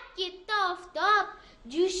 charaqlab ketdi oftob.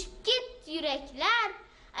 Jo'shib ketdi yuraklar,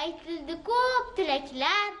 aytildi ko'p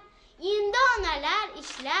tilaklar. Endi onalar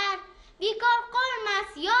ishlar, bekor qolmas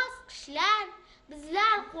yoz qishlar.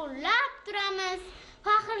 Bizlar qo'llab turamiz,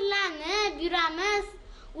 faxrlanib yuramiz.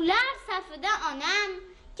 Ular safida onam,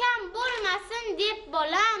 kam bo'lmasin deb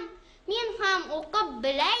bolam. Men ham o'qib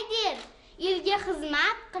bilay der, elga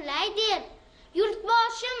xizmat qilay der.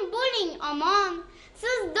 Yurtboshim bo'ling omon,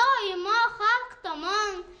 siz doimo xalq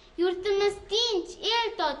tomon. Yurtimiz tinch, el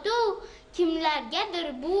totuv, kimlargadir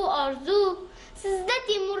bu orzu. Sizda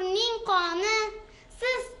Temurning qoni,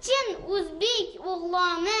 siz chin o'zbek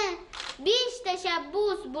o'g'loni. 5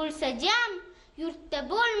 tashabbus bo'lsa jam, yurtda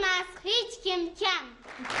bo'lmas hech kim kam.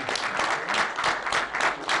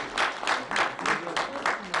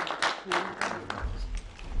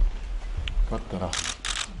 Katta rahmat.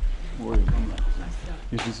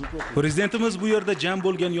 Prezidentimiz bu yerda jam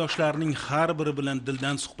bo'lgan yoshlarning har biri bilan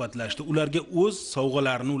dildan suhbatlashdi. Ularga o'z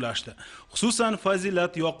sovg'alarini ulashdi. Xususan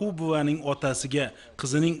Fazilat Yoqubovaning otasiga,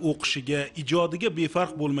 qizining o'qishiga, ijodiga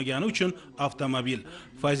befarq bo'lmagani uchun avtomobil,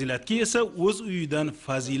 Fazilatga esa o'z uyidan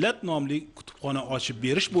Fazilat nomli kutubxona ochib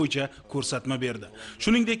berish bo'yicha ko'rsatma berdi.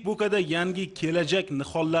 Shuningdek, Bo'kada yangi kelajak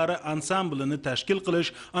nihollari ansamblini tashkil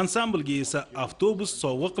qilish, ansamblga esa avtobus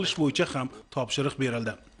sovg'a qilish bo'yicha ham topshiriq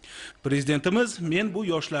berildi. Prezidentimiz men bu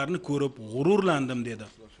yoshlarni ko'rib g'ururlandim dedi.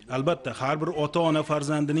 Albatta, har bir ota-ona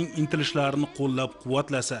farzandining intilishlarini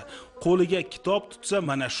qo'llab-quvvatlasa, qo'liga kitob tutsa,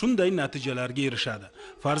 mana shunday natijalarga erishadi.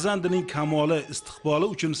 Farzandining kamoli,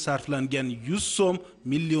 istiqboli uchun sarflangan 100 so'm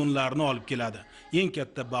millionlarni olib keladi. Eng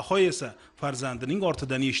katta baho esa farzandining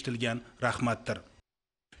ortidan eshitilgan rahmatdir.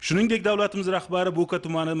 Shuningdek, davlatimiz rahbari Bo'ka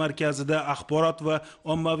tumani markazida axborot va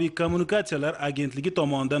ommaviy kommunikatsiyalar agentligi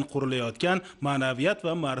tomonidan qurilayotgan ma'naviyat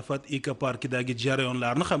va ma'rifat ekoparkidagi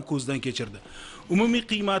jarayonlarni ham ko'zdan kechirdi. Umumiy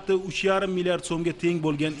qiymati 3,5 milliard so'mga teng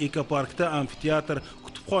bo'lgan ekoparkda amfiteatr,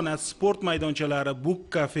 kutubxona, sport maydonchalari, buk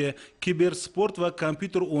kafe, kiber sport va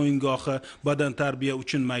kompyuter o'yingohi, badan tarbiya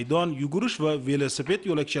uchun maydon, yugurish va velosiped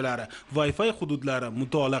yo'lakchalari, Wi-Fi hududlari,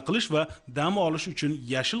 mutolaa qilish va dam olish uchun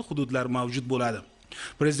yashil hududlar mavjud bo'ladi.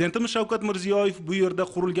 Prezidentimiz Şavkat Mирзиёев bu yerda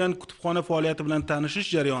qurilgan kutubxona faoliyati bilan tanishish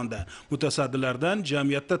jarayonida mutasaddilardan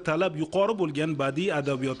jamiyatda talab yuqori bo'lgan badiiy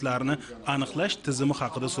adabiyotlarni aniqlash tizimi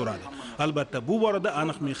haqida so'radi. Albatta, bu borada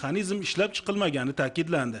aniq mexanizm ishlab chiqilmagani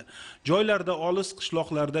ta'kidlandi. Joylarda olis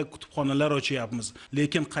qishloqlarda kutubxonalar ochyapmiz,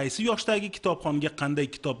 lekin qaysi yoshdagi kitobxonga qanday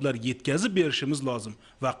kitoblar yetkazib berishimiz lozim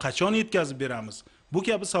va qachon yetkazib beramiz? Bu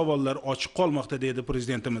kabi savollar ochiq qolmoqda dedi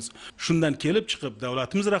prezidentimiz. Shundan kelib chiqib,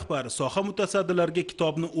 davlatimiz rahbari soha mutasaddilariga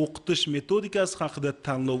kitobni o'qitish metodikasi haqida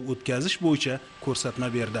tanlov o'tkazish bo'yicha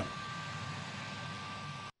ko'rsatma berdi.